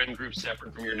 have your friend group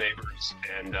separate from your neighbors,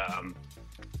 and,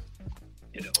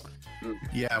 you know.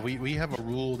 Yeah, we have a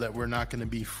rule that we're not going to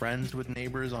be friends with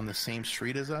neighbors on the same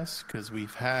street as us, because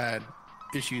we've had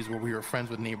issues where we were friends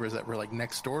with neighbors that were like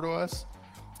next door to us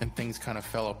and things kind of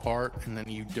fell apart, and then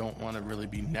you don't want to really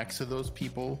be next to those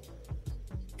people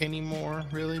anymore,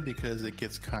 really, because it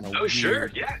gets kind of weird.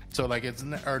 Sure, yeah. So like, it's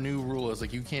our new rule is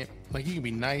like, you can't, like, you can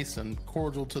be nice and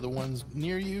cordial to the ones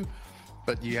near you,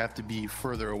 but you have to be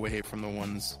further away from the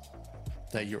ones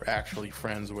that you're actually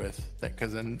friends with,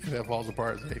 because then if it falls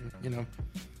apart, they,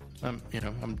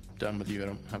 I'm done with you. I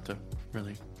don't have to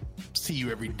really see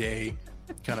you every day,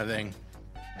 kind of thing.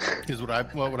 Is what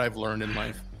I've learned in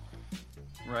life.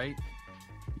 Right?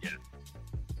 Yeah.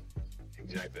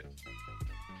 Exactly.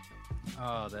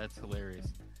 Oh, that's hilarious.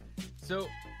 So,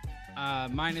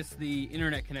 minus the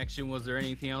internet connection, was there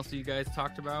anything else you guys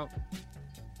talked about?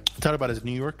 Talked about his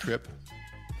New York trip.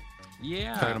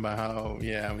 Yeah. Talking about how,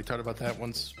 we talked about that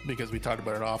once because we talked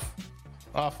about it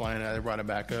offline, and I brought it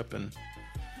back up, and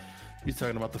he's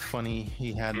talking about the funny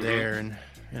he had there,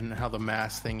 and how the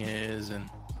mask thing is, and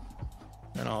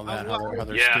all that. How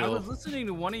they're I still. was listening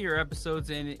to one of your episodes,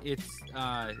 and it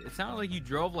sounded like you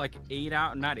drove like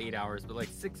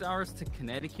 6 hours to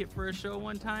Connecticut for a show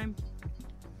one time.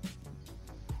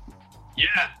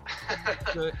 Yeah.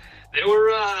 They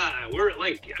were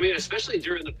like, I mean, especially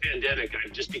during the pandemic, I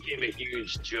just became a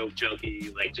huge joke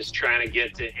junkie, like just trying to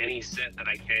get to any set that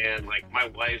I can. Like my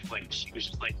wife, like she was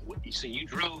just like, what, so you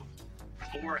drove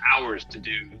 4 hours to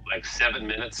do like 7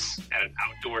 minutes at an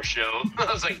outdoor show?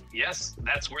 I was like, yes,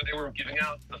 that's where they were giving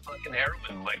out the fucking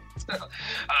heroin. Like,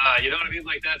 you know what I mean?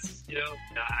 Like that's,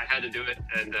 I had to do it,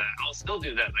 and I'll still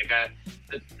do that. Like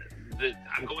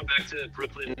I'm going back to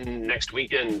Brooklyn next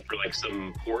weekend for like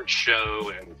some porch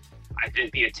show, and I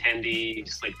did the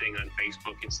attendees like thing on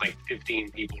Facebook. It's like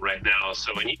 15 people right now.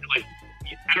 So I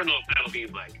don't know if that'll be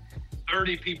like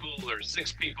 30 people or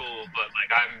 6 people, but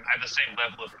like I have the same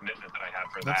level of commitment that I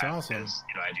have for That's that. awesome. As,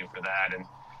 I do for that, and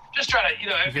just try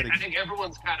to, I think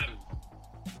everyone's kind of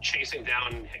chasing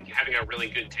down having a really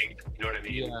good tape. You know what I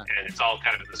mean? Yeah. And it's all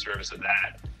kind of in the service of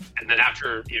that. And then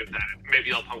after that,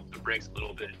 maybe I'll pump the brakes a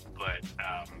little bit, but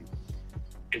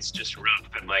it's just rough.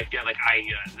 And the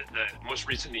most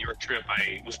recent New York trip,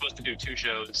 I was supposed to do 2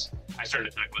 shows. I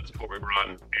started to talk about this before we were on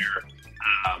air.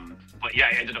 But yeah,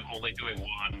 I ended up only doing 1.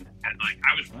 And like,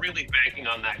 I was really banking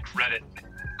on that credit.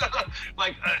 But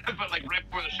like right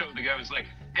before the show, the guy was like,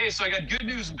 hey, so I got good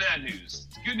news and bad news.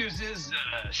 Good news is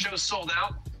show's sold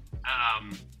out.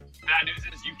 Bad news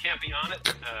is you can't be on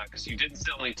it because you didn't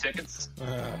sell any tickets.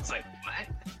 It's like,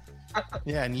 what?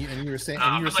 Yeah, and you were saying,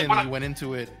 that you went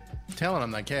into it telling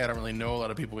them like, hey, I don't really know a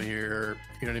lot of people here.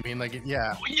 You know what I mean? Like,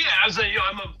 yeah. Well, yeah, I was like,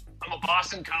 I'm a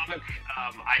Boston comic.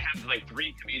 I have like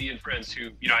 3 comedian friends who,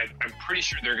 I'm pretty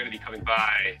sure they're going to be coming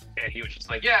by. And he was just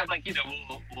like, yeah, like,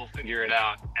 we'll figure it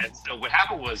out. And so what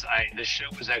happened was the show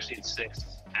was actually at 6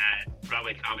 at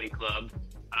Broadway Comedy Club.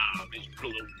 Just put a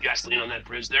little gasoline on that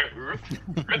bridge there.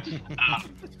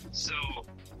 So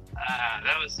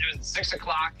it was 6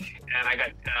 o'clock, and I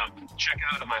got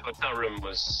checkout of my hotel room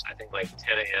was I think like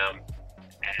 10 a.m.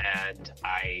 and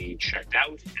I checked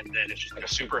out, and then it's just like a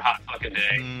super hot fucking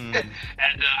day, and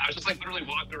I was just like literally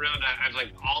walking around. I was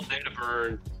like all day to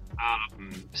burn.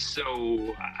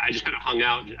 So I just kind of hung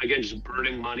out again, just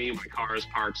burning money. My car is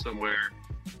parked somewhere,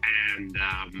 and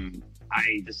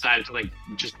I decided to like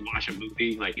just watch a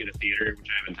movie like in a theater, which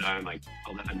I haven't done in like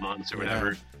 11 months or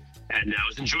whatever. And I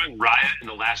was enjoying Riot and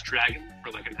The Last Dragon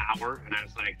for like an hour, and I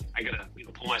was like, I gotta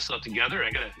pull myself together.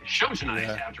 I got a show tonight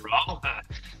after all.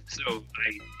 So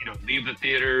I leave the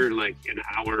theater like an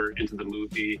hour into the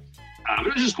movie. But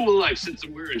it was just cool to like sit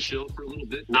somewhere and chill for a little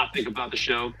bit, not think about the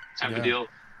show type of deal.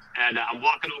 And I'm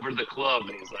walking over to the club,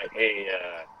 and he's like, "Hey,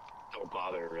 don't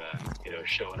bother,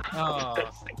 showing up."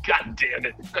 Oh. Like, God damn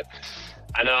it!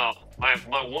 I know my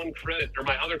one credit or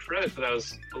my other credit that I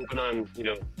was hoping on,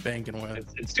 banking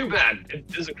with. It's too bad. It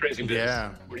is a crazy business.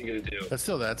 Yeah. What are you gonna do? But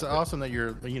still, that's awesome that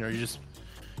you're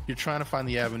trying to find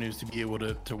the avenues to be able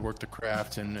to work the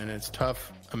craft, and it's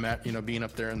tough, being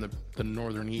up there in the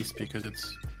northern east, because it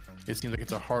seems like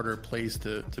it's a harder place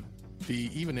to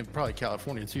be, even in probably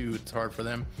California too. It's hard for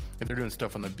them if they're doing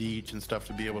stuff on the beach and stuff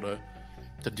to be able to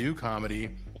do comedy,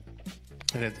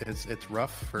 and it's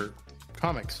rough for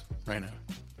comics right now.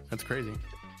 That's crazy.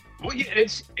 Well, yeah,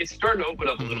 it's starting to open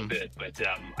up a little bit, but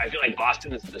I feel like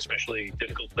Boston is an especially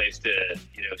difficult place to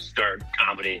start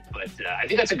comedy. But I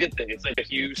think that's a good thing. It's like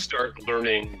if you start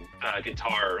learning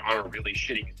guitar on a really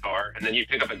shitty guitar, and then you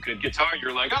pick up a good guitar,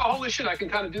 you're like, oh, holy shit, I can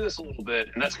kind of do this a little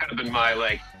bit. And that's kind of been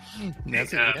my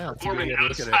performing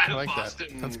outside of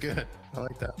Boston. That's good. I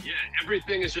like that. Yeah,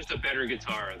 everything is just a better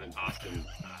guitar than Boston.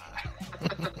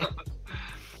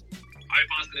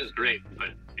 Boston is great, but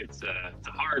it's a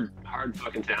hard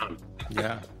fucking town.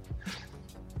 Yeah.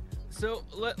 So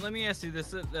let me ask you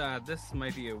this. This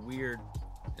might be a weird,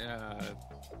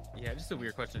 just a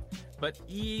weird question. But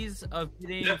ease of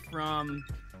getting from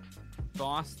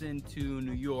Boston to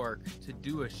New York to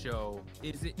do a show,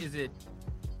 is it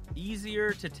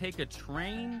easier to take a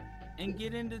train and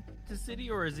get into the city,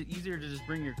 or is it easier to just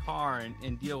bring your car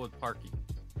and deal with parking?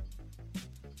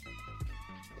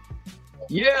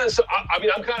 Yeah, so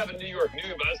I'm kind of a New York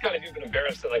noob, but I was kind of even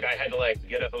embarrassed that I had to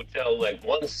get a hotel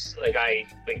once I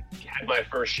had my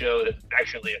first show that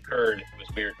actually occurred. It was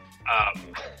weird.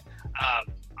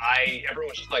 Everyone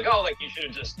was just like, oh, you should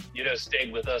have just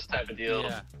stayed with us type of deal.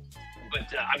 Yeah.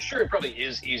 But I'm sure it probably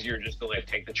is easier just to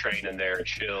take the train in there and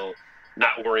chill,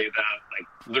 not worry about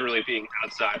literally being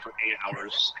outside for 8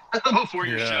 hours before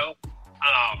your show.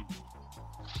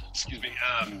 Excuse me.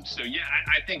 So yeah,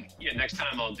 I think next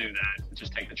time I'll do that.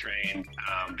 Just take the train.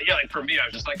 But yeah, for me, I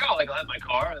was just I'll have my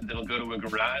car, and then I'll go to a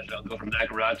garage. I'll go from that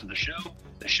garage to the show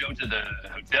to the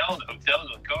hotel to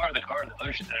the car to the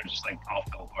other shit. And I'm just all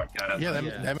fell apart.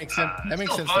 That makes sense. That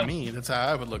makes sense to me. That's how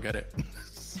I would look at it.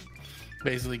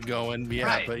 Basically going,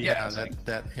 right, but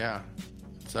that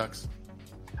sucks.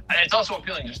 And it's also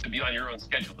appealing just to be on your own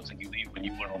schedule. It's you leave when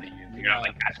you want to leave. You're not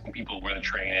asking people where the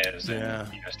train is and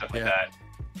stuff like that.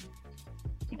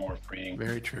 More freeing.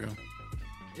 Very true.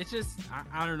 It's just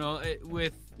I don't know,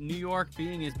 with New York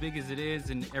being as big as it is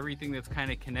and everything that's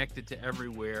kind of connected to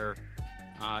everywhere,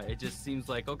 it just seems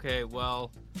like, okay,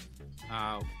 well,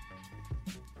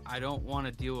 I don't want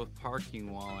to deal with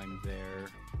parking while I'm there,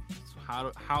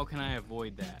 so how can I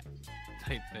avoid that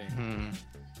type thing?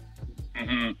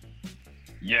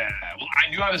 Yeah, well, I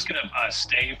knew I was gonna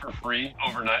stay for free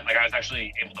overnight. I was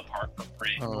actually able to park for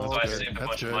free, so I saved a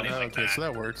bunch of money that. So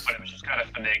that works. But it was just kind of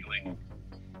finagling.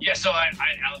 Yeah, so I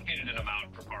allocated an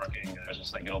amount for parking, and I was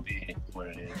just it'll be what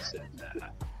it is. And,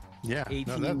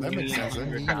 that makes sense. You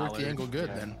worked the angle good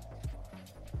then.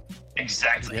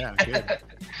 Exactly. Yeah, good.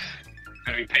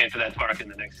 Gonna be paying for that park in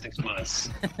the next 6 months.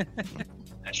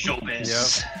 That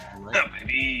showbiz. Yep.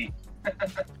 Baby.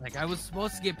 I was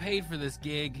supposed to get paid for this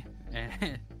gig,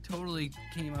 and totally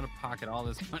came out of pocket all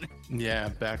this money. Yeah,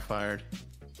 backfired.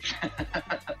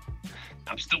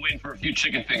 I'm still waiting for a few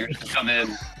chicken fingers to come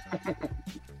in.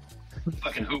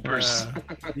 Fucking hoopers.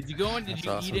 Did you go in? Did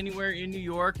you eat anywhere in New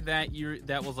York that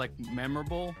was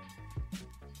memorable?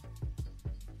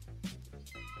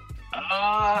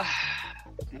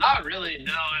 Not really.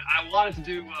 No, I wanted to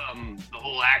do the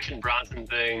whole Action Bronson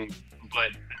thing,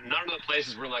 but none of the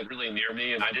places were really near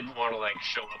me, and I didn't want to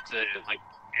show up to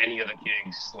any of the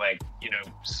gigs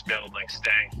smelled like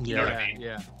stank. You know what I mean?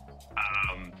 Yeah.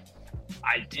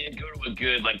 I did go to a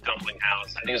good dumpling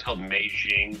house. I think it's called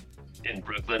Meijing in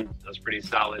Brooklyn. That was pretty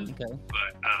solid. Okay.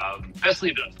 But best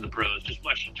leave it up to the pros. Just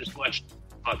watch.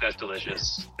 Fuck, that's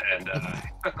delicious. And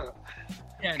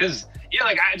because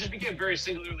I just became very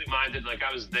singularly minded.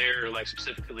 I was there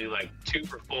specifically to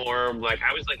perform.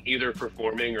 I was either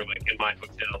performing or in my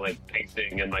hotel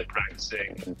pacing and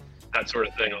practicing and that sort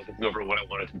of thing. I was looking over what I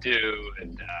wanted to do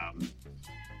and.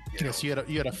 Yes, you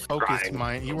had a focused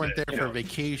mind. You weren't there for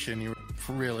vacation. You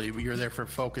were there for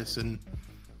focus and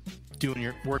doing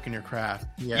your work in your craft.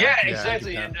 Yeah,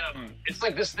 exactly. And it's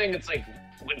this thing. It's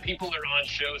when people are on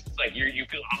shows, it's like you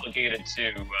feel obligated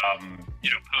to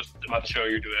post about the show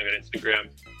you're doing on Instagram.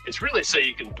 It's really so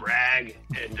you can brag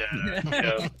and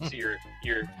to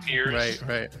your peers.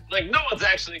 Right. Like, no one's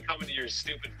actually coming to your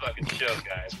stupid fucking show,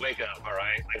 guys. Wake up, all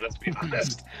right? Like, let's be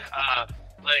honest.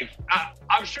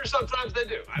 I'm sure sometimes they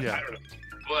do. I don't know,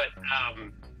 but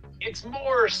it's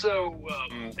more so.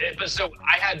 So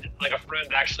I had like a friend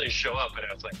actually show up, and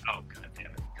I was like, oh god damn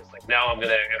it, because like now I'm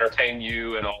gonna entertain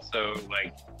you and also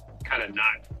like kind of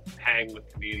not hang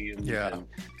with comedians. Yeah. And,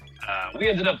 we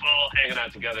ended up all hanging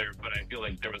out together, but I feel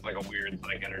like there was like a weird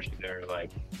like energy there, like.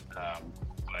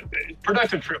 But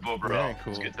productive trip overall. Very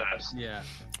cool. It was good times. Yeah.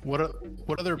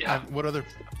 What other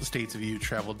states have you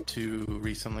traveled to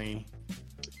recently,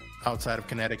 outside of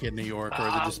Connecticut, New York, or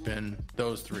has it just been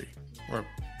those three, or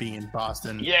being in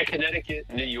Boston? Yeah, Connecticut,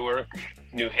 New York,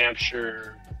 New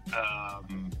Hampshire.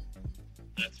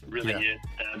 That's really it.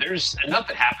 There's enough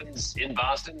that happens in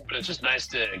Boston, but it's just nice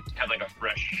to have like a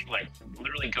fresh, like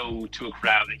literally go to a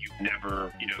crowd that you've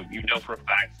never, you know for a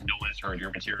fact no one has heard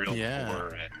your material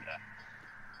before.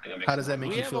 And, how does that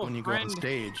make you feel when you go on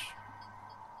stage?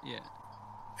 Yeah.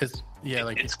 It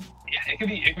can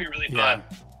be really fun.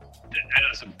 I know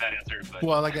it's a bad answer, but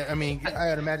well, like I mean,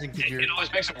 I'd imagine because it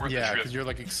always makes it worth the trip. because you're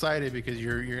like excited because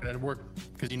you're gonna work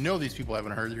because these people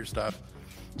haven't heard your stuff,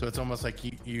 so it's almost like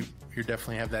you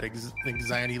definitely have that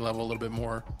anxiety level a little bit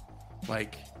more,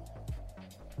 like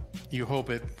you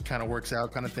hope it kind of works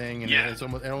out kind of thing, and it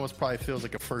almost probably feels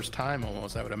like a first time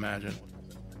almost, I would imagine.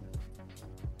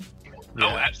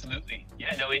 Oh, absolutely.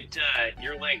 Yeah, no,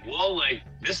 you're like, well, like,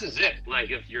 this is it. Like,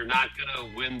 if you're not going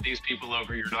to win these people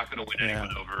over, you're not going to win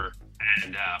anyone over.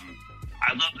 And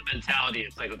I love the mentality.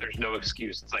 It's like, there's no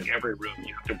excuse. It's like every room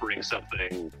you have to bring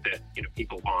something that,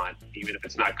 people want, even if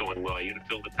it's not going well. You got to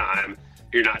fill the time.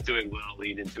 If you're not doing well,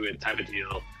 lean into it type of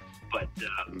deal. But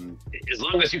as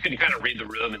long as you can kind of read the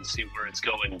room and see where it's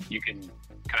going, you can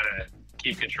kind of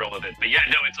keep control of it. But yeah,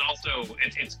 no, it's also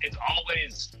it's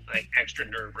always like extra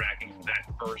nerve-wracking that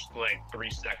first like 3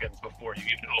 seconds before you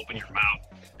even open your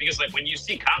mouth, because like when you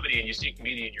see comedy and you see a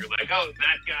comedian, you're like, oh,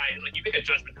 that guy, like you make a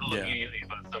judgment call immediately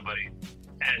about somebody,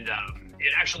 and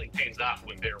it actually pays off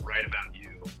when they're right about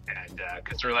you, and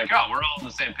because they're like, oh, we're all on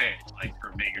the same page. Like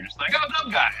for me, you're just like, oh,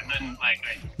 dumb guy, and then like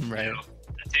I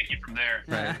take you from there.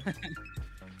 Right.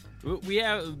 We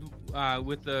have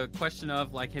with the question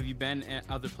of like, have you been at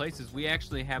other places? We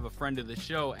actually have a friend of the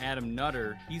show, Adam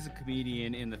Nutter. He's a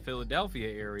comedian in the Philadelphia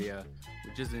area,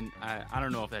 which isn't. I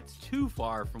don't know if that's too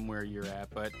far from where you're at,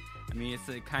 but I mean it's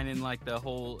kind of in like the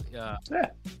whole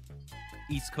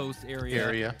East Coast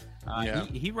area.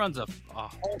 He runs a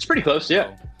whole it's pretty close. show.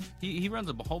 Yeah. He runs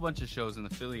a whole bunch of shows in the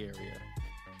Philly area.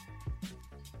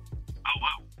 Oh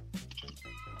wow.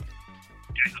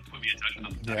 Yeah, put me in touch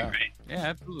with them. That'd be great. Yeah,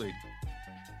 absolutely.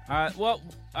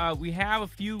 We have a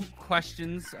few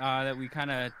questions that we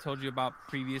kind of told you about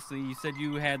previously. You said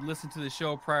you had listened to the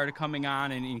show prior to coming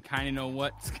on, and you kind of know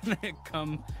what's going to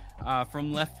come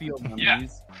from left field on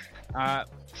these.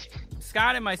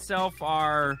 Scott and myself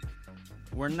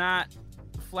we're not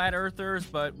flat earthers,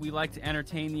 but we like to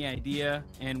entertain the idea,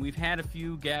 and we've had a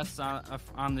few guests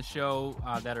on the show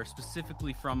that are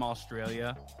specifically from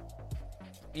Australia,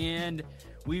 and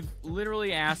we've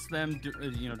literally asked them,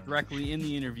 directly in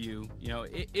the interview,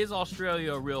 is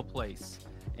Australia a real place?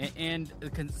 And the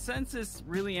consensus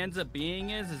really ends up being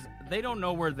is they don't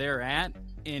know where they're at,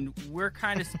 and we're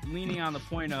kind of leaning on the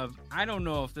point of, I don't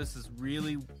know if this is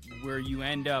really where you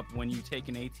end up when you take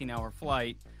an 18-hour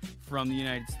flight from the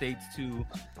United States to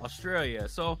Australia.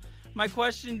 So my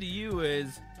question to you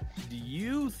is, do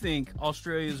you think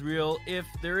Australia is real if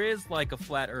there is like a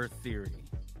flat earth theory?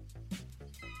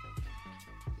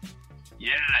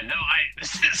 Yeah, no,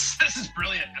 this is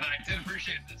brilliant, and I did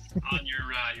appreciate this on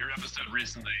your episode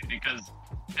recently, because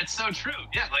it's so true.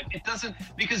 Yeah, like it doesn't,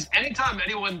 because anytime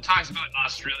anyone talks about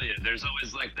Australia, there's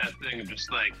always like that thing of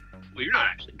just like, well, you're not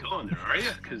actually going there, are you?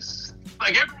 Because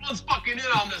like everyone's fucking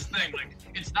in on this thing, like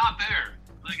it's not there.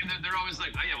 Like, and they're always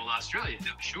like, oh yeah, well, Australia,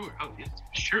 no, sure, oh yeah,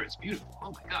 sure, it's beautiful.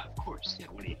 Oh my god, of course, yeah.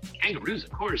 What are you, kangaroos,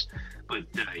 of course, but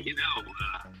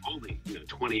only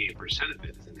 28% of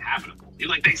it is inhabitable. You're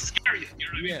like, they scare you. You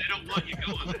know what I mean? They don't want you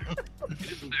going there.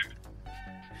 It isn't there.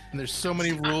 And there's so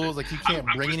many rules, like you can't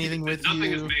bring anything with you.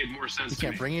 Nothing has made more sense. You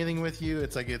can't bring anything with you.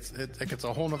 It's like it's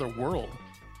a whole other world.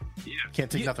 Yeah. Can't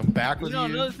take nothing back with you.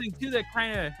 Another thing too that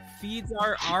kind of feeds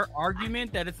our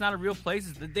argument that it's not a real place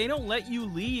is that they don't let you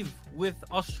leave with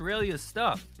Australia's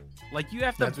stuff. Like you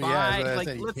have to buy.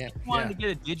 Like let's say you wanted to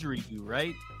get a didgeridoo,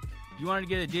 right? You wanted to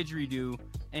get a didgeridoo,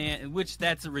 and which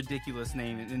that's a ridiculous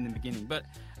name in the beginning, but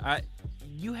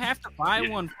you have to buy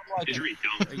one from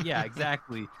like yeah,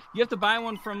 exactly. You have to buy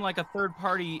one from like a third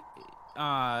party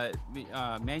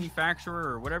manufacturer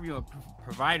or whatever you want,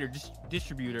 provider,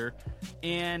 distributor,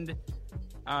 and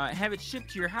have it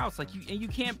shipped to your house. Like you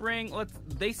can't bring.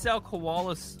 They sell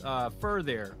koalas fur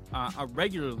there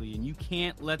regularly, and you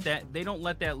can't let that. They don't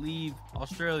let that leave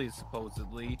Australia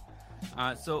supposedly.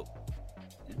 So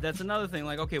that's another thing.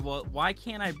 Like, okay, well, why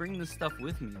can't I bring this stuff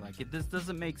with me? Like, this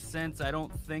doesn't make sense. I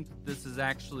don't think this is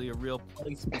actually a real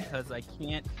place because I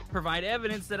can't provide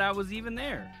evidence that I was even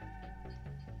there.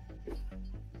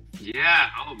 Yeah.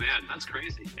 Oh man, that's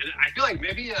crazy. And I feel like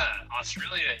maybe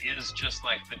Australia is just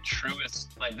like the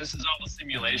truest. Like this is all a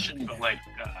simulation, but like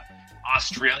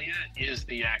Australia is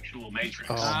the actual Matrix.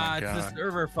 Oh my It's God. a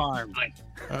server farm. Like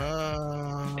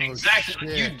Shit. exactly.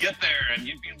 Like, you'd get there and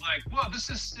you'd be like, "Whoa, this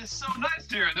is so nice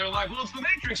here." And they're like, "Well, it's the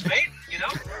Matrix, mate." You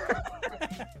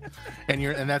know.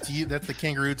 And that's you. That's the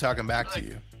kangaroo talking back to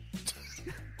you.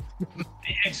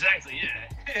 Exactly. Yeah.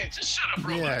 Hey, just shut up,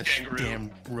 robot kangaroo.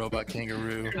 Damn robot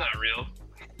kangaroo. You're not real.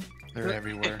 They're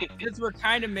everywhere. Since we're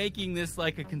kind of making this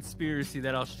like a conspiracy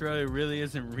that Australia really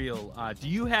isn't real, do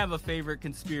you have a favorite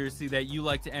conspiracy that you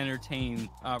like to entertain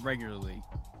regularly?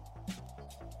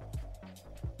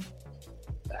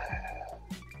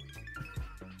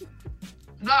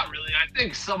 Not really. I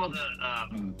think some of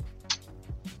the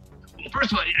well,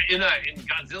 first of all, in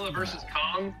Godzilla versus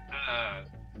Kong,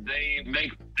 they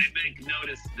make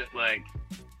notice that like,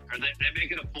 or they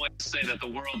make it a point to say that the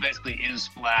world basically is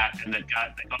flat and that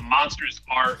monsters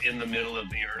are in the middle of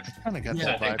the earth. Kind of got So I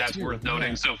that think vibe that's too. worth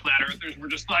noting. So flat earthers were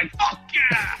just like, "Fuck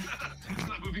yeah!" So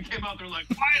that movie came out, they're like,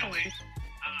 "Finally!"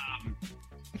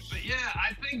 But yeah,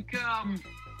 I think, I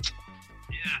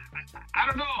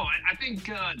don't know. I think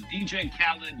DJ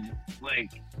Khaled like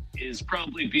is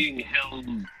probably being held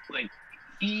like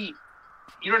you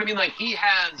know what I mean? Like he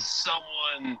has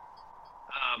someone.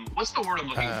 What's the word I'm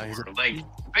looking for? Like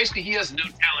basically, he has no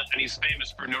talent and he's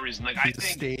famous for no reason. Like He's I think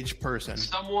a stage person.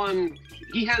 someone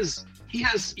he has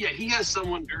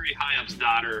someone very high up's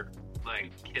daughter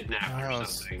like kidnapped or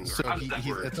something. So Or how does that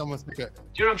work? it's almost like a Do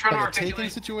you know what I'm trying like to a taking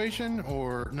articulate? situation,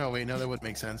 or no? Wait, no, that wouldn't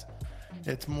make sense.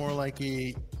 It's more like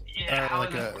a Yeah, how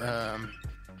like does that work?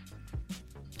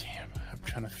 Damn, I'm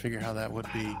trying to figure how that would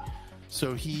be.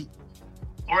 So he.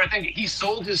 Or I think he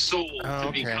sold his soul Oh, to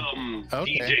okay. become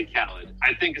Okay. DJ Khaled.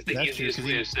 I think it's the That's true, easiest 'cause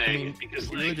way he- of saying I mean, it because he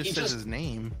like really just says his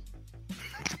name.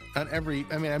 Not every.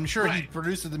 I mean, I'm sure he Right.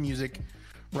 produces the music,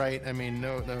 right? I mean,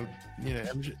 no, you know,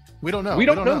 we don't know. We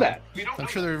don't know that. we don't I'm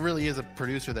know. sure there really is a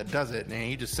producer that does it, and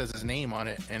he just says his name on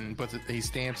it and puts it. He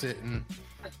stamps it, and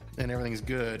everything's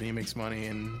good. And he makes money,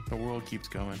 and the world keeps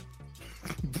going.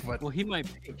 But Well, he might.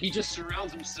 He just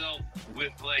surrounds himself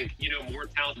with like, you know, more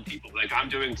talented people like I'm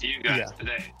doing to you guys Yeah.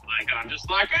 today. Like I'm just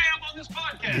like, hey, I'm on this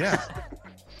podcast. yeah,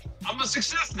 I'm a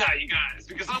success now, you guys,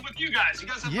 because I'm with you guys. You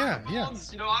guys have Yeah,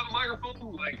 microphones. You know, I have a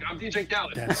microphone. Like I'm DJ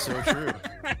Khaled. that's so true.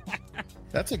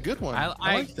 That's a good one. I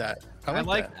like that. I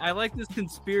like this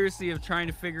conspiracy of trying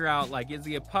to figure out like, is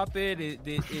he a puppet? Is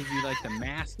he like the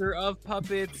master of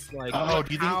puppets? Like, Oh,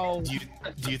 how?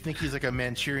 do you think he's like a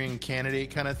Manchurian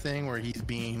Candidate kind of thing, where he's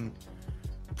being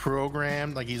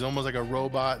programmed, like he's almost like a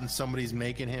robot, and somebody's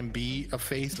making him be a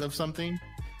face of something?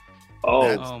 Oh,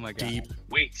 That's Oh my God. deep.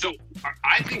 Wait, so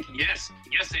I think yes,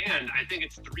 and I think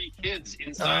it's 3 kids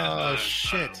inside of Oh a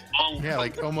shit! long Yeah,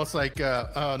 like almost like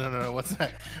oh no, what's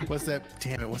that?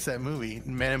 Damn it, what's that movie?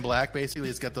 Men in Black. Basically,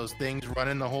 it's got those things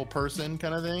running the whole person,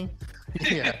 kind of thing.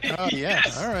 Yeah. Oh yeah.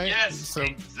 Yes, All right. Yes, So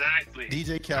exactly.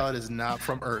 DJ Khaled is not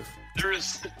from Earth.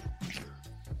 There's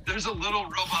a little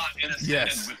robot in a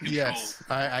Yes. stand with controls. Yes.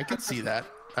 I can see that.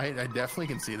 I definitely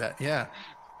can see that. Yeah.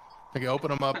 I can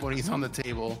open him up when he's on the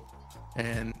table,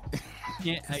 and I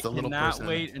it's the little cannot person.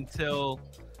 wait until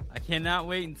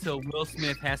Will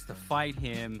Smith has to fight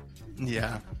him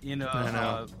Yeah. in I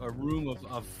know. a room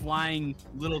of flying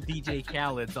little DJ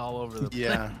Khaled's all over the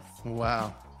Yeah. place.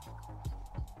 Wow.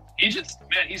 He's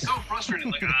so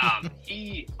frustrated. Like,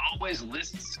 he always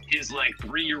lists his like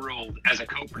 3-year-old as a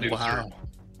co-producer. Wow.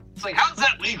 It's like, how's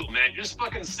that legal, man? You're just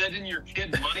fucking sending your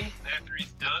kid money after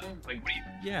he's done? Like, what are you?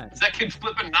 Yeah. Is that kid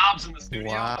flipping knobs in the studio?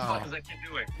 What the Wow. fuck is that kid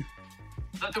doing?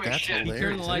 He's not doing That's shit. hilarious.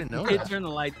 Turn the I light. didn't know Kid, that. turn the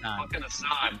lights on. Fucking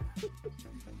Assad.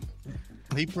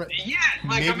 He Yeah,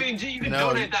 like, I Maybe- mean, gee, you can no,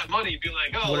 donate that money. Be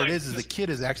like, oh, what like, it is the this- kid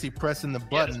is actually pressing the this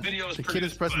button. video is The kid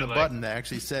is produced pressing by, the like- button that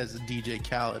actually says DJ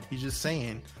Khaled. He's just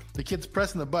saying the kid's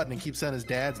pressing the button and keeps saying his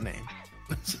dad's name.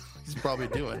 That's what he's probably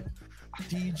doing.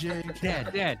 DJ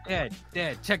Khaled.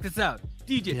 Dad, check this out.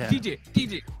 DJ Yeah.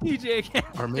 Khaled.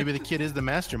 Or maybe the kid is the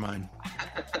mastermind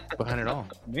behind it all.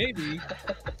 Maybe.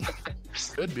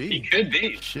 Could He be. could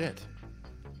be. Shit.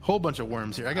 Whole bunch of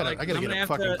worms here. I gotta get a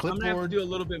fucking clipboard. I'm gonna have to do a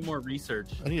little bit more research.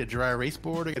 I need a dry erase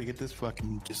board. I gotta get this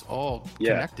fucking just all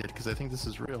connected because I think this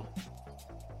is real.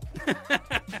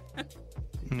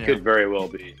 Yeah. Could very well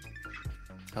be.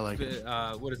 I like it.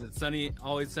 What is it?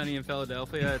 Always Sunny in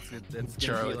Philadelphia. It's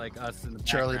gonna be like us in the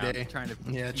Charlie background Day. trying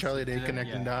to Charlie Day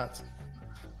connecting dots.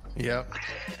 Yep.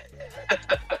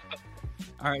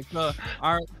 All right. So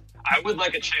I would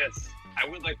like a chance.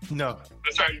 No.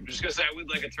 Sorry, I'm just gonna say I would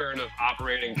like a turn of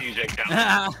operating DJ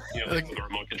Khaled. Like the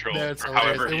remote control. That's or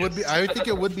however it would be. I think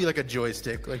it would be like a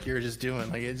joystick, like you're just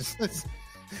doing. Like it just.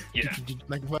 Yeah.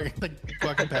 Like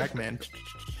fucking Pac-Man.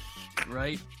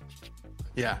 Right.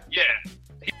 Yeah. Yeah.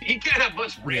 He can't have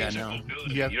much range Yeah, no. of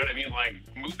mobility. Yep. You know what I mean? Like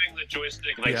moving the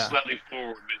joystick Yeah. slightly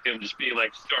forward with him just be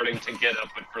like starting to get up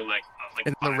for like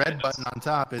And the 5 red minutes. button on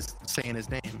top is saying his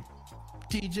name.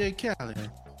 DJ Khaled.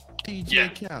 DJ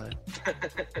Khaled.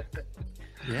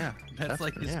 Yeah. That's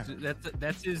like his,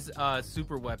 that's his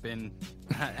super weapon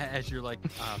as you're like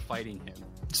fighting him.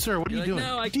 Sir, what are You're you like,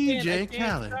 doing? No, I DJ can't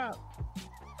Khaled. stop.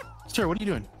 Sir, what are you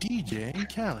doing? DJ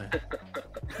Khaled.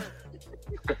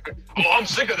 Oh, I'm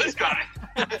sick of this guy.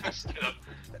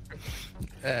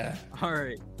 All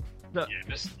right.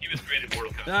 He was great at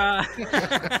Mortal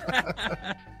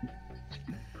Kombat.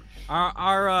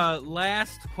 Our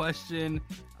last question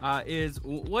is: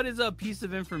 what is a piece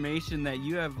of information that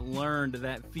you have learned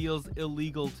that feels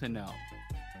illegal to know?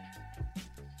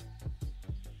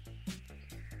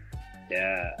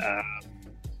 Yeah.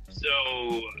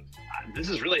 So this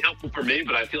is really helpful for me,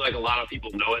 but I feel like a lot of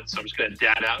people know it, so I'm just going to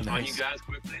dad out on you guys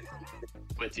quickly.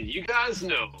 But did you guys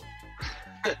know?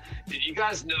 Did you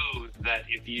guys know that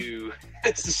if you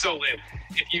this is so lame,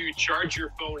 if you charge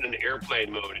your phone in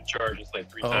airplane mode, it charges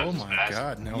like 3 times as Oh my fast?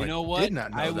 God! No, You know I what? did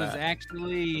not know I that. was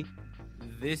actually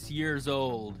this years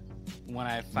old when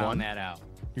I found that out.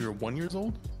 You were 1 year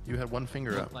old? You had one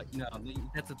finger up. Like no,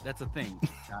 that's a thing.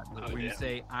 Where you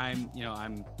say I'm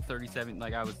 37,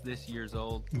 like I was this years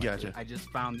old. Like, Gotcha. I just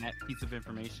found that piece of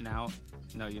information out.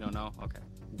 No, you don't know? Okay.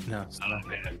 No. Oh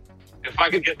man, if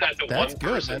I could get that to That's one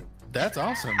good. person. That's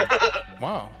awesome.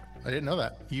 Wow. I didn't know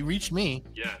that. You reached me.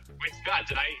 Yeah. Wait, Scott,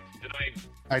 did I?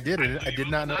 I did. I did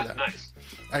not know that. Nice.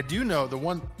 I do know the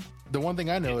one thing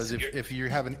I know is if you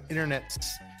have an internet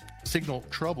signal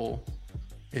trouble,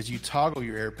 is you toggle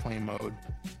your airplane mode,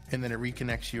 and then it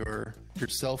reconnects your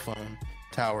cell phone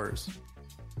towers,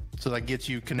 so that gets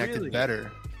you connected better.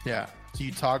 Yeah. So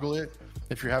you toggle it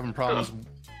if you're having problems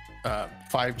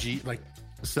 5G, like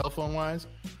cell phone wise,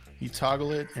 you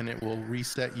toggle it and it will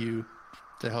reset you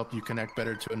to help you connect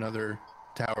better to another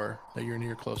tower that you're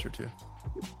near closer to.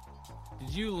 Did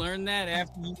you learn that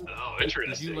after you? Oh,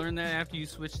 interesting. Did you learn that after you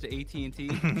switched to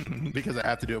AT&T? Because I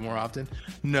have to do it more often?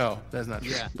 No, that's not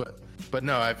true. Yeah. But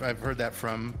no, I've heard that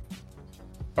from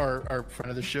our friend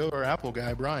of the show, our Apple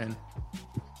guy, Brian.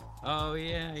 Oh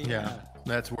yeah. Yeah,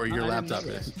 that's where your I didn't laptop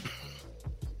know that. is.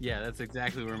 Yeah, that's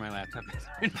exactly where my laptop is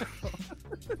right now.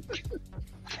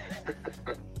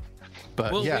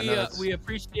 But Well, yeah, we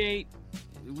appreciate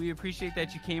that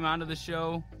you came onto the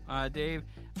show, Dave.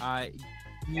 Do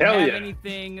you have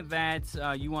anything that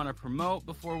you want to promote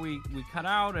before we cut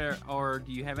out, or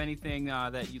do you have anything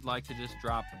that you'd like to just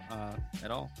drop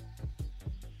at all?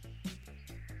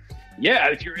 Yeah,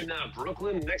 if you're in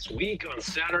Brooklyn next week on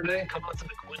Saturday, come on to the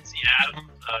Quincy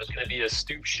Adam. There's going to be a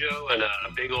stoop show and a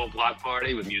big old block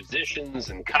party with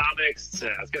musicians and comics.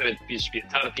 It's going to be a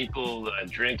ton of people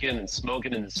drinking and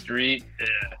smoking in the street.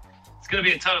 It's going to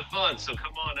be a ton of fun, so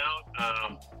come on out.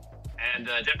 And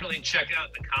definitely check out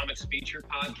the Comics Feature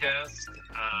podcast.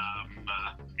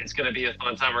 It's going to be a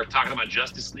fun time. We're talking about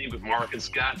Justice League with Mark and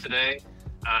Scott today.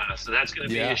 So that's going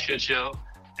to be a shit show.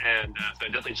 And so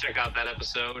definitely check out that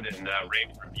episode and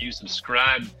rate, review,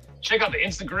 subscribe. Check out the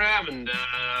Instagram and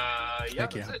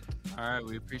that's it. All right,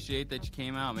 we appreciate that you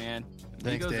came out, man.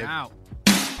 Thanks, Amigos Dave. out.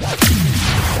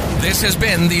 This has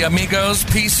been the Amigos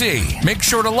PC. Make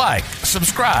sure to like,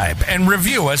 subscribe, and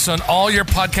review us on all your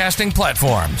podcasting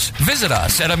platforms. Visit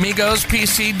us at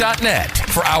AmigosPC.net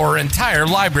for our entire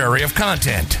library of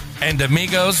content and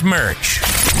Amigos merch.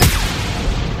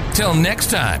 Till next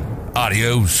time,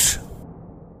 adios.